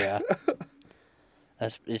 Yeah.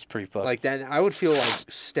 It's pretty fucked. Like that, I would feel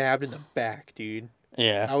like stabbed in the back, dude.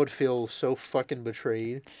 Yeah, I would feel so fucking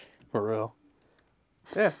betrayed. for real.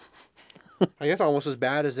 Yeah. I guess almost as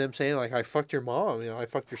bad as them saying like I fucked your mom, you know, I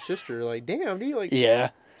fucked your sister. Like, damn, dude, like, Yeah.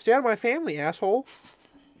 stay out of my family, asshole.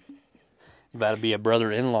 About to be a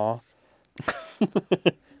brother-in-law.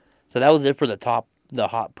 So that was it for the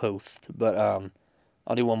hot post. But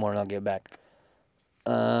I'll do one more and I'll get back.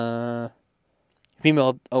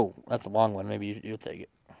 Female. Oh, that's a long one. Maybe you'll take it.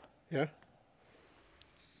 Yeah.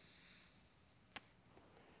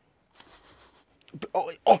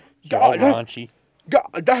 Oh All God! raunchy.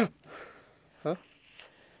 God! Huh?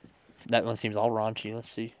 That one seems all raunchy. Let's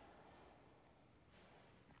see.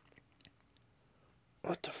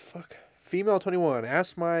 What the fuck? Female 21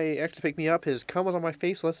 asked my ex to pick me up. His cum was on my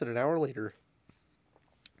face less than an hour later.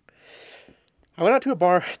 I went out to a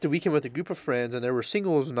bar the weekend with a group of friends, and there were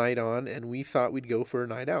singles night on, and we thought we'd go for a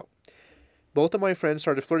night out. Both of my friends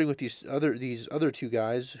started flirting with these other two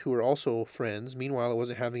guys who were also friends. Meanwhile, I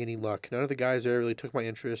wasn't having any luck. None of the guys there really took my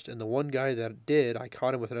interest, and the one guy that did, I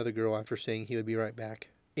caught him with another girl after saying he would be right back.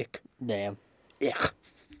 Ick. Damn. Ick.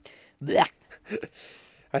 Blech.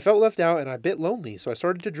 I felt left out and a bit lonely, so I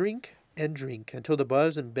started to drink and drink until the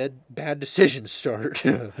buzz and bad decisions start.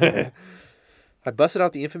 I busted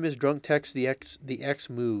out the infamous drunk text the ex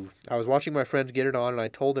move. I was watching my friends get it on, and I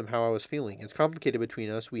told him how I was feeling. It's complicated between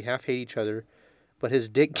us. We half hate each other, but his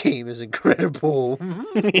dick game is incredible.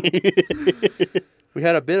 We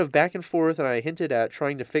had a bit of back and forth, and I hinted at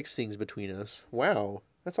trying to fix things between us. Wow,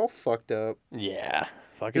 that's all fucked up. Yeah.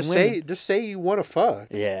 Fucking Just say you want to fuck.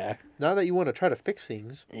 Yeah. Not that you want to try to fix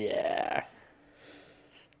things. Yeah.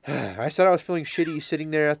 I said I was feeling shitty sitting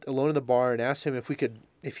there alone in the bar and asked him if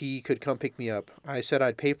he could come pick me up. I said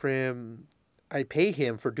I'd pay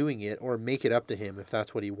him for doing it or make it up to him if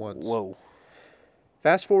that's what he wants. Whoa.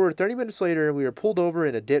 Fast forward 30 minutes later, we were pulled over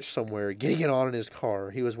in a ditch somewhere, getting it on in his car.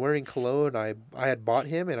 He was wearing cologne I had bought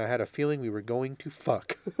him, and I had a feeling we were going to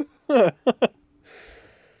fuck.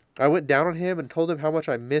 I went down on him and told him how much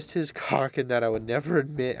I missed his cock and that I would never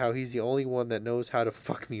admit how he's the only one that knows how to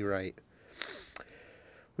fuck me right.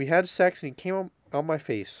 We had sex, and on my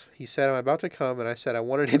face. He said, I'm about to come, and I said I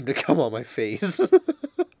wanted him to come on my face.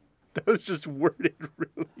 That was just worded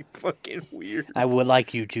really fucking weird. I would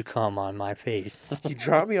like you to come on my face. He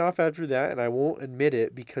dropped me off after that, and I won't admit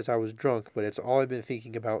it because I was drunk, but it's all I've been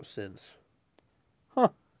thinking about since. Huh.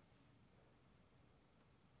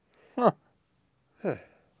 Huh. Huh.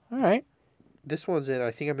 All right. This one's in,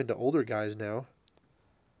 I think I'm into older guys now.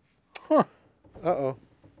 Huh. Uh-oh.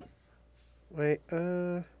 Wait,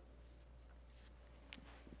 No,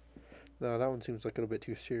 that one seems like a little bit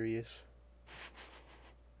too serious.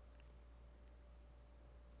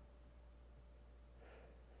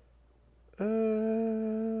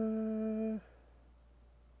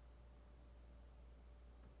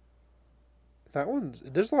 That one's...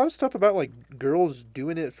 There's a lot of stuff about, like, girls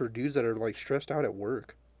doing it for dudes that are, like, stressed out at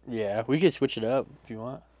work. Yeah, we could switch it up if you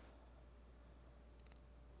want.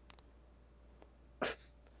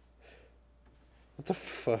 What the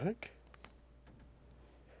fuck?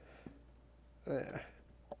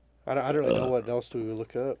 I don't really know what else to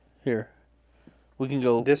look up. Here. We can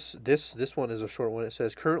go. This one is a short one. It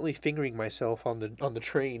says, currently fingering myself on the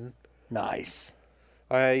train. Nice.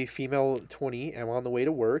 I, female 20, am on the way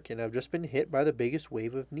to work, and I've just been hit by the biggest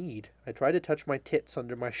wave of need. I tried to touch my tits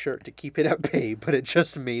under my shirt to keep it at bay, but it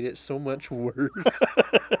just made it so much worse.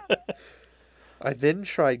 I then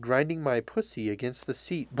tried grinding my pussy against the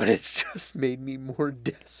seat, but it's just made me more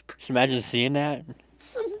desperate. Can you imagine seeing that?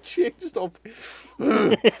 Some chick just all...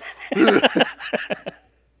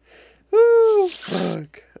 Oh,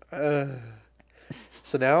 fuck.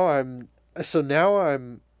 So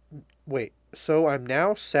I'm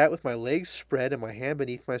now sat with my legs spread and my hand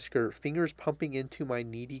beneath my skirt, fingers pumping into my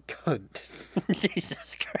needy cunt.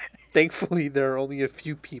 Jesus Christ. Thankfully, there are only a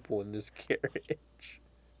few people in this carriage.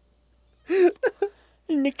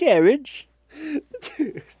 In the carriage?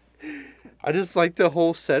 Dude, I just like the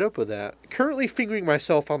whole setup of that. Currently fingering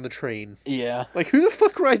myself on the train. Yeah. Like, who the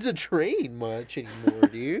fuck rides a train much anymore,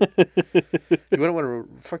 dude? You wouldn't want to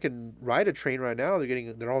fucking ride a train right now.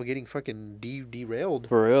 They're all getting fucking derailed.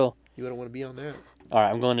 For real. You wouldn't want to be on that.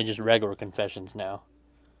 Alright, I'm going to just regular confessions now.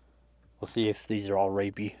 We'll see if these are all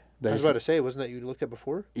rapey. But I was about to say, wasn't that you looked at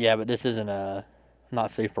before? yeah, but this isn't a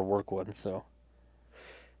not safe for work one, so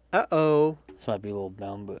Uh-oh. this might be a little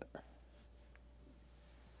dumb, but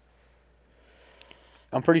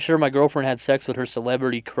I'm pretty sure my girlfriend had sex with her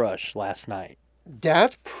celebrity crush last night.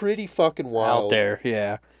 That's pretty fucking wild. Out there,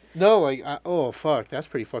 yeah. No, like, oh, fuck. That's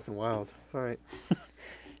pretty fucking wild. All right.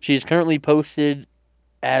 She is currently posted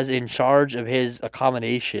as in charge of his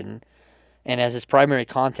accommodation and as his primary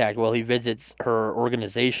contact while he visits her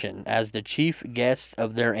organization as the chief guest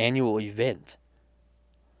of their annual event.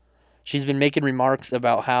 She's been making remarks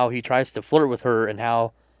about how he tries to flirt with her and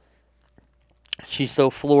how she's so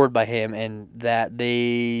floored by him and that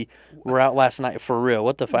they were out last night for real.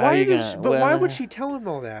 What the fuck? How are you gonna? Why would she tell him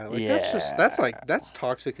all that? Like, that's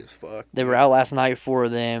toxic as fuck. They were out last night for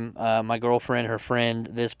them, my girlfriend, her friend,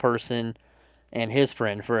 this person, and his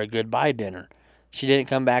friend for a goodbye dinner. She didn't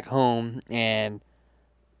come back home, and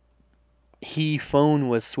his phone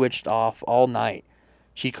was switched off all night.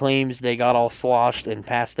 She claims they got all sloshed and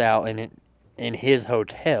passed out in his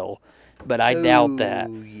hotel, but I doubt that.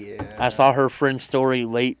 Yeah. I saw her friend's story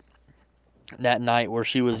late that night where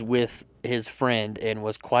she was with his friend and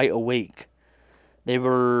was quite awake. They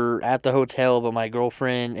were at the hotel, but my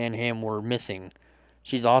girlfriend and him were missing.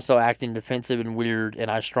 She's also acting defensive and weird,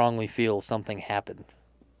 and I strongly feel something happened.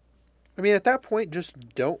 I mean, at that point, just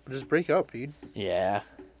break up, dude. Yeah.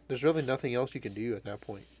 There's really nothing else you can do at that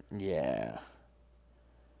point. Yeah.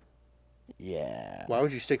 Yeah. Why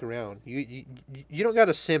would you stick around? You don't got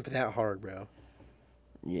to simp that hard, bro.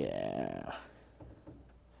 Yeah.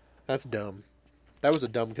 That's dumb. That was a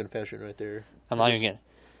dumb confession right there. I'm not even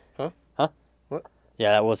Huh? Huh? What?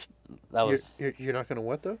 Yeah, that was. You're not gonna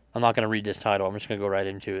what though? I'm not gonna read this title. I'm just gonna go right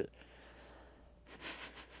into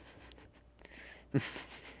it.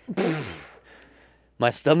 My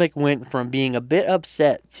stomach went from being a bit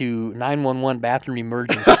upset to 911 bathroom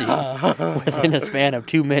emergency within a span of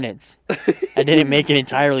 2 minutes. I didn't make it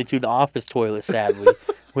entirely to the office toilet, sadly.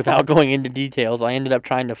 Without going into details, I ended up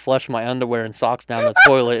trying to flush my underwear and socks down the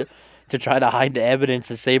toilet to try to hide the evidence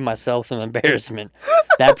and save myself some embarrassment.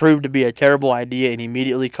 That proved to be a terrible idea and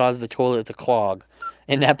immediately caused the toilet to clog.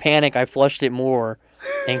 In that panic, I flushed it more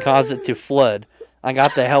and caused it to flood. I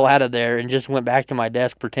got the hell out of there and just went back to my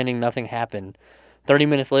desk pretending nothing happened. 30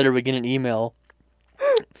 minutes later, we get an email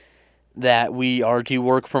that we are to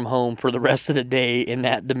work from home for the rest of the day and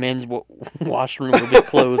that the men's washroom will be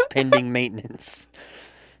closed pending maintenance.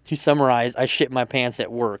 To summarize, I shit my pants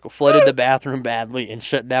at work, flooded the bathroom badly, and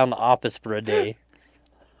shut down the office for a day.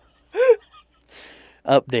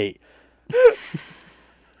 Update.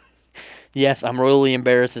 Yes, I'm royally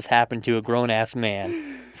embarrassed this happened to a grown-ass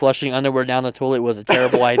man. Flushing underwear down the toilet was a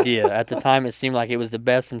terrible idea. At the time, it seemed like it was the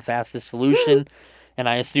best and fastest solution, and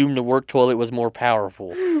I assumed the work toilet was more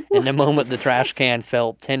powerful. In the moment, the trash can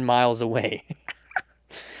felt 10 miles away.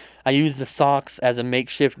 I used the socks as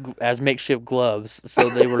makeshift gloves, so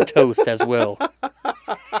they were toast as well.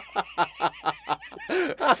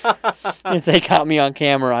 If they caught me on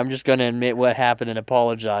camera, I'm just going to admit what happened and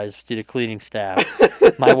apologize to the cleaning staff.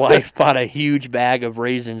 My wife bought a huge bag of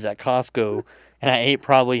raisins at Costco, and I ate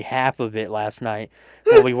probably half of it last night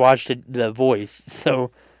while we watched The Voice.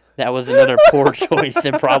 So that was another poor choice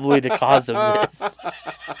and probably the cause of this.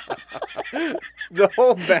 The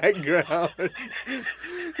whole background.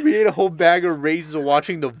 We ate a whole bag of raisins while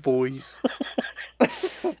watching The Voice.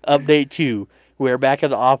 Update 2. We're back at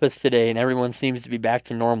the office today, and everyone seems to be back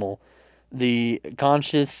to normal. The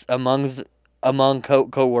conscience among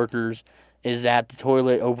co-workers is that the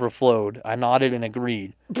toilet overflowed. I nodded and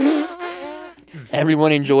agreed.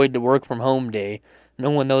 Everyone enjoyed the work from home day. No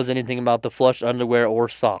one knows anything about the flushed underwear or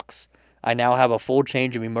socks. I now have a full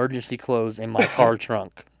change of emergency clothes in my car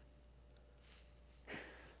trunk.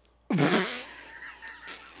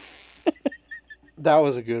 That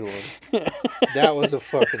was a good one. That was a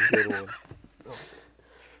fucking good one.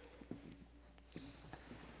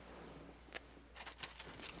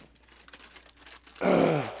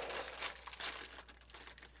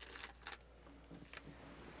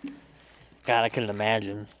 God, I couldn't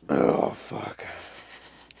imagine. Oh, fuck.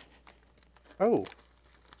 Oh.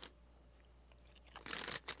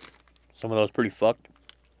 Some of those pretty fucked.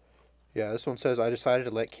 Yeah, this one says, I decided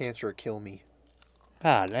to let cancer kill me.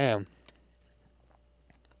 God damn.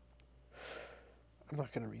 I'm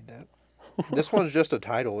not going to read that. This one's just a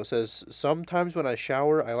title. It says, sometimes when I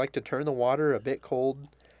shower, I like to turn the water a bit cold,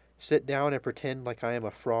 sit down and pretend like I am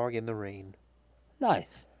a frog in the rain.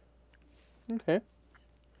 Nice. Okay.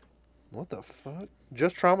 What the fuck?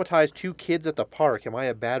 Just traumatized 2 kids at the park. Am I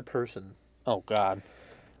a bad person? Oh, God.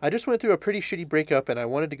 I just went through a pretty shitty breakup and I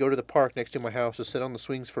wanted to go to the park next to my house to sit on the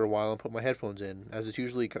swings for a while and put my headphones in, as it's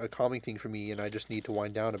usually a calming thing for me and I just need to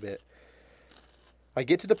wind down a bit. I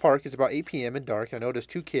get to the park, it's about 8 p.m. and dark. I notice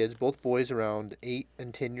 2 kids, both boys around 8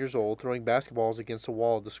 and 10 years old, throwing basketballs against the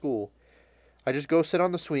wall of the school. I just go sit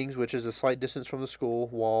on the swings, which is a slight distance from the school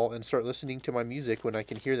wall, and start listening to my music when I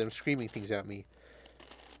can hear them screaming things at me.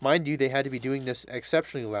 Mind you, they had to be doing this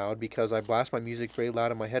exceptionally loud because I blast my music very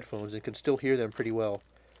loud on my headphones and could still hear them pretty well.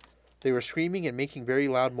 They were screaming and making very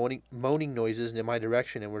loud moaning noises in my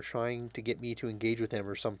direction and were trying to get me to engage with them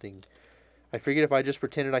or something. I figured if I just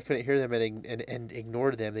pretended I couldn't hear them and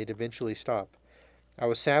ignored them, they'd eventually stop. I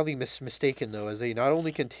was sadly mistaken, though, as they not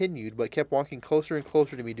only continued, but kept walking closer and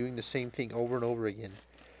closer to me, doing the same thing over and over again.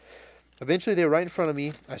 Eventually, they were right in front of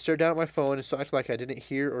me. I stared down at my phone and acted like I didn't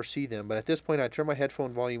hear or see them, but at this point, I turned my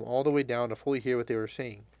headphone volume all the way down to fully hear what they were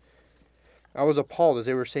saying. I was appalled as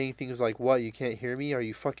they were saying things like, "What, you can't hear me? Are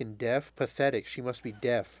you fucking deaf? Pathetic, she must be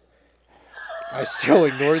deaf." I still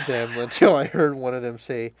ignored them until I heard one of them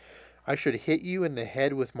say, "I should hit you in the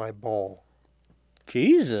head with my ball."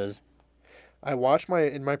 Jesus. I watched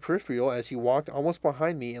in my peripheral as he walked almost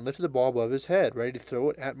behind me and lifted the ball above his head, ready to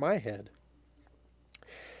throw it at my head.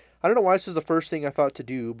 I don't know why this is the first thing I thought to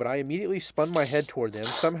do, but I immediately spun my head toward them,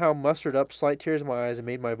 somehow mustered up slight tears in my eyes and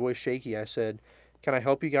made my voice shaky. I said, "Can I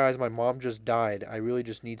help you guys? My mom just died. I really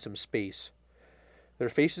just need some space." Their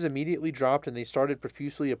faces immediately dropped and they started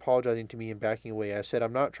profusely apologizing to me and backing away. I said,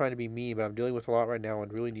 "I'm not trying to be mean, but I'm dealing with a lot right now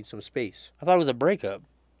and really need some space." I thought it was a breakup.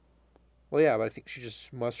 Well, yeah, but I think she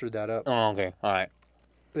just mustered that up. Oh, okay. All right.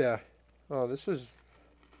 Yeah. Oh, this is...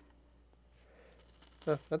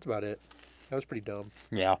 that's about it. That was pretty dumb.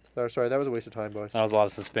 Yeah. Sorry, that was a waste of time, boys. That was a lot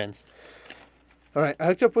of suspense. All right, I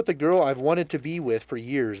hooked up with the girl I've wanted to be with for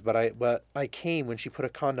years, but I came when she put a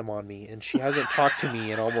condom on me, and she hasn't talked to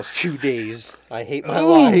me in almost 2 days. I hate my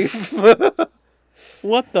life.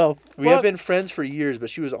 What the fuck? We have been friends for years, but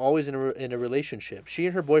she was always in a relationship. She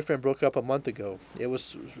and her boyfriend broke up a month ago. It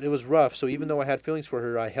was rough, so even though I had feelings for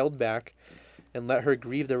her, I held back and let her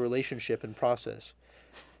grieve their relationship and process.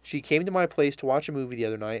 She came to my place to watch a movie the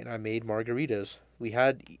other night, and I made margaritas. We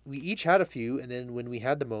each had a few, and then we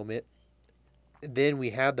had the moment,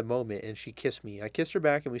 and she kissed me. I kissed her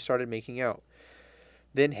back, and we started making out.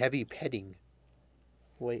 Then heavy petting.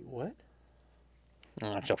 Wait, what?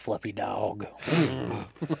 Oh, it's a fluffy dog.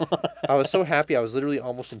 I was so happy. I was literally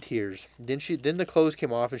almost in tears. Then the clothes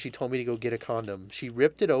came off, and she told me to go get a condom. She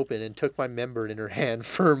ripped it open and took my member in her hand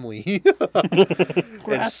firmly,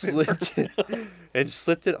 and slipped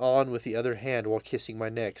it on with the other hand while kissing my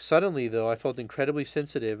neck. Suddenly, though, I felt incredibly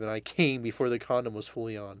sensitive, and I came before the condom was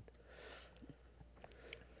fully on.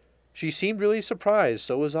 She seemed really surprised.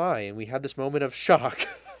 So was I, and we had this moment of shock.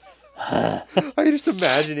 I can just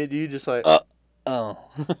imagine it, dude. Just like,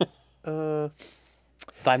 Oh.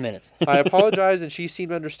 5 minutes. I apologized, and she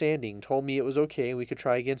seemed understanding, told me it was okay and we could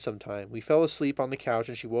try again sometime. We fell asleep on the couch,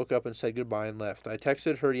 and she woke up and said goodbye and left. I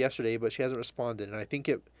texted her yesterday, but she hasn't responded, and I think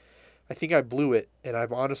I blew it, and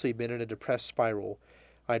I've honestly been in a depressed spiral.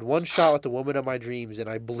 I had one shot with the woman of my dreams, and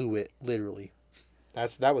I blew it, literally.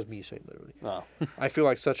 That was me saying literally. Oh. I feel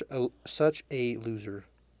like such a loser.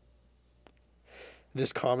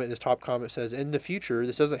 This top comment says, in the future,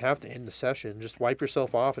 this doesn't have to end the session. Just wipe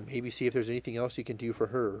yourself off and maybe see if there's anything else you can do for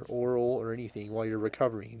her, oral or anything, while you're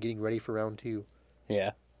recovering and getting ready for round 2.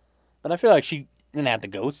 Yeah. But I feel like she didn't have to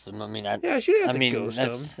ghost him. I mean, Yeah, she didn't have to ghost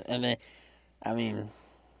him. I mean,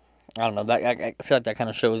 I don't know. I feel like that kind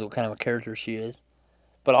of shows what kind of a character she is.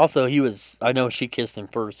 But also, I know she kissed him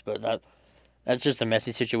first, but that's just a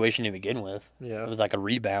messy situation to begin with. Yeah. It was like a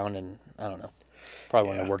rebound, and I don't know. Probably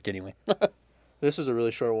wouldn't have worked anyway. This is a really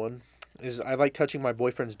short one. I like touching my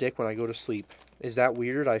boyfriend's dick when I go to sleep. Is that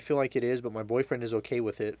weird? I feel like it is, but my boyfriend is okay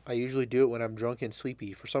with it. I usually do it when I'm drunk and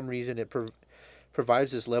sleepy. For some reason, it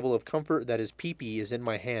provides this level of comfort that his pee-pee is in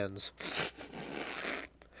my hands.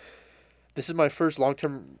 This is my first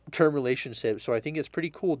long-term relationship, so I think it's pretty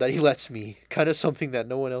cool that he lets me. Kind of something that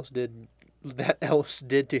no one else did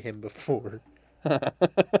to him before.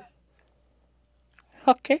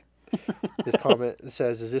 Okay. This comment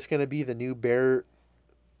says, is this going to be the new bare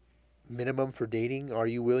minimum for dating? Are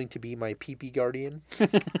you willing to be my pee-pee guardian?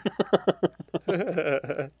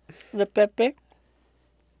 The Pepe.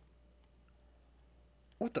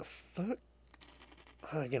 What the fuck?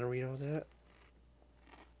 I'm going to read all that.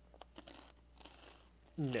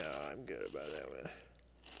 No, I'm good about that one.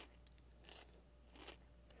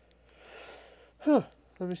 Huh.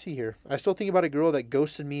 Let me see here. I still think about a girl that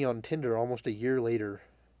ghosted me on Tinder almost a year later.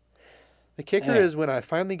 The kicker is when I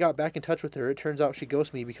finally got back in touch with her, it turns out she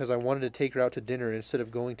ghosted me because I wanted to take her out to dinner instead of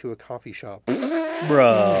going to a coffee shop.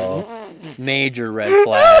 Bro. Major red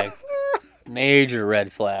flag. Major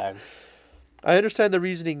red flag. I understand the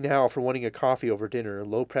reasoning now for wanting a coffee over dinner,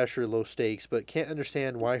 low pressure, low stakes, but can't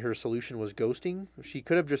understand why her solution was ghosting. She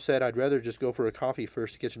could have just said, I'd rather just go for a coffee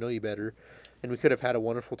first to get to know you better, and we could have had a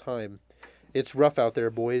wonderful time. It's rough out there,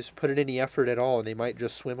 boys. Put in any effort at all, and they might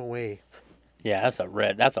just swim away. Yeah, that's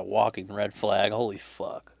a walking red flag. Holy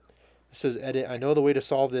fuck. It says, edit, I know the way to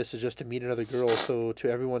solve this is just to meet another girl, so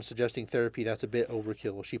to everyone suggesting therapy, that's a bit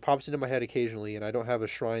overkill. She pops into my head occasionally, and I don't have a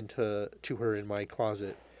shrine to her in my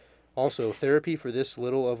closet. Also, therapy for this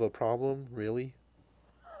little of a problem? Really?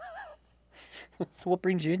 So what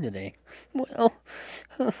brings you in today? Well,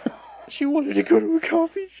 she wanted to go to a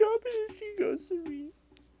coffee shop and she goes to me.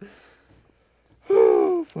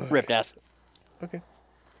 Oh, fuck. Ripped ass. Okay.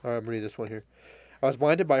 All right, I'm reading this one here. I was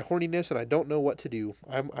blinded by horniness and I don't know what to do.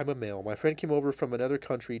 I'm a male. My friend came over from another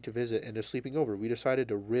country to visit and is sleeping over. We decided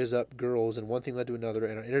to rizz up girls and one thing led to another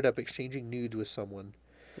and I ended up exchanging nudes with someone.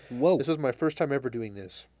 Whoa. This was my first time ever doing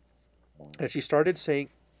this. And she started saying...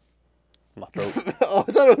 My throat. Oh,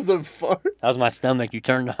 I thought it was a fart. That was my stomach you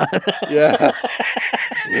turned on. Yeah.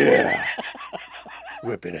 Yeah.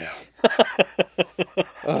 Whip it out.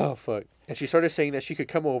 Oh, fuck. And she started saying that she could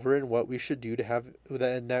come over and what we should do to have...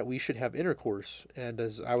 and that we should have intercourse. And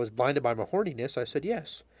as I was blinded by my horniness, I said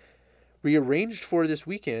yes. We arranged for this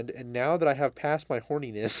weekend, and now that I have passed my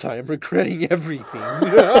horniness, I am regretting everything.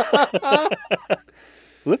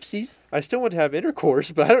 Whoopsies. I still want to have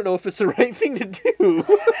intercourse, but I don't know if it's the right thing to do.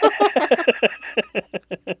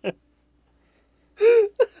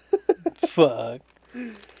 Fuck.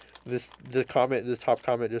 The top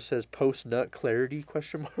comment just says post nut clarity ?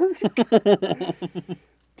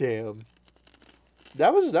 Damn.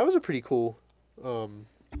 That was a pretty cool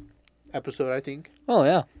episode, I think. Oh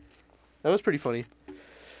yeah. That was pretty funny.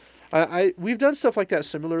 We've done stuff like that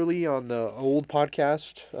similarly on the old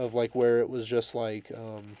podcast of like where it was just like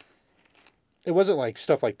it wasn't like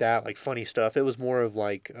stuff like that, like funny stuff. It was more of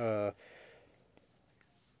like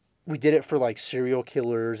we did it for like serial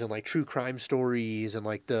killers and like true crime stories and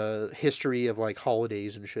like the history of like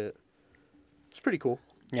holidays and shit. It's pretty cool.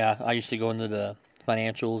 Yeah, I used to go into the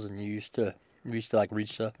financials and we used to like read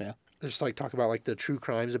stuff, yeah. Just like talk about like the true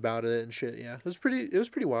crimes about it and shit, yeah. It was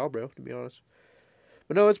pretty wild, bro, to be honest.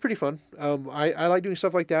 But no, it's pretty fun. I like doing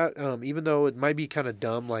stuff like that, even though it might be kind of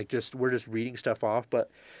dumb, like we're just reading stuff off.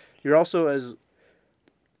 But You're also, as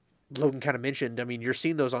Logan kind of mentioned, I mean, you're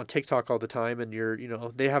seeing those on TikTok all the time, and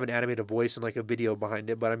they have an animated voice and like a video behind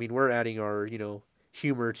it. But I mean, we're adding our,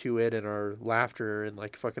 humor to it and our laughter and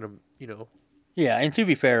like fucking. Yeah, and to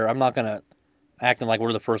be fair, I'm not gonna acting like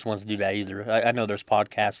we're the first ones to do that either. I know there's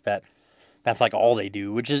podcasts that's like all they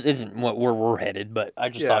do, which isn't where we're headed. But I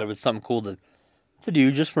just thought it was something cool to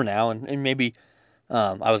do just for now, and maybe.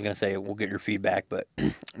 I was gonna say we'll get your feedback, but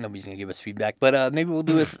nobody's gonna give us feedback. But maybe we'll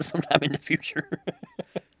do it sometime in the future.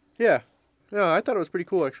 Yeah. No, I thought it was pretty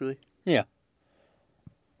cool actually. Yeah.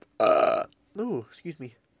 Oh, excuse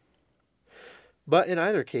me. But in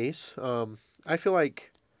either case, I feel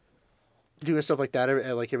like doing stuff like that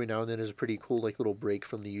every now and then is a pretty cool like little break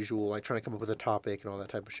from the usual, like trying to come up with a topic and all that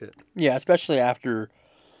type of shit. Yeah, especially after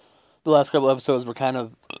the last couple episodes were kind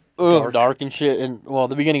of dark and shit, and well,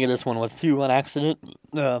 the beginning of this one was too on accident.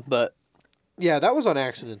 But yeah, that was on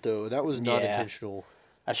accident though. That was not intentional.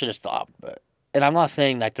 I should have stopped, and I'm not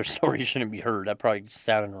saying that their story shouldn't be heard. That probably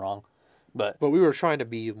sounded wrong, but we were trying to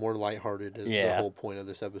be more lighthearted as the Yeah. whole point of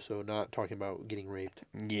this episode, not talking about getting raped.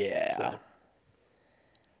 yeah, So.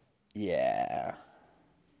 yeah,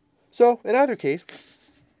 So in either case,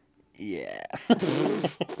 yeah.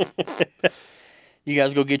 You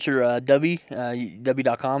guys go get your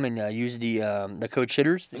W.com and use the code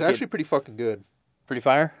shitters. it's actually pretty fucking good. pretty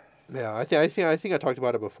fire. Yeah, I think I talked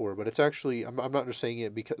about it before, but it's actually I'm not just saying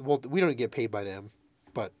it because we don't get paid by them,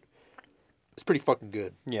 but it's pretty fucking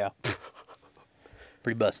good. Yeah.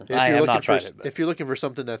 Pretty busting. If I you're have looking not tried it. But if you're looking for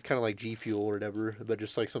something that's kind of like G Fuel or whatever, but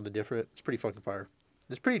just like something different, it's pretty fucking fire.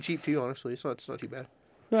 It's pretty cheap too, honestly. It's not too bad.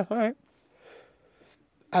 yeah, all right.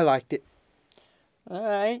 I liked it. All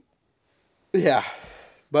right. Yeah,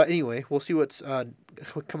 but anyway, we'll see what's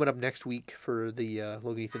coming up next week for the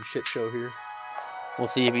Logan Ethan shit show here. We'll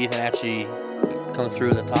see if Ethan actually comes through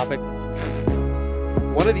with the topic.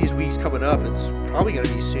 One of these weeks coming up, it's probably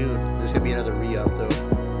gonna be soon. There's gonna be another re-up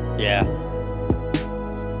though. Yeah.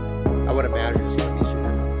 I would imagine it's gonna be soon.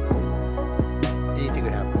 Anything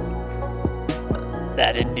could happen.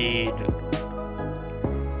 That indeed.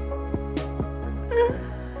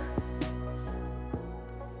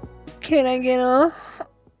 Can I get a?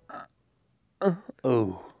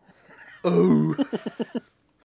 Oh. Oh.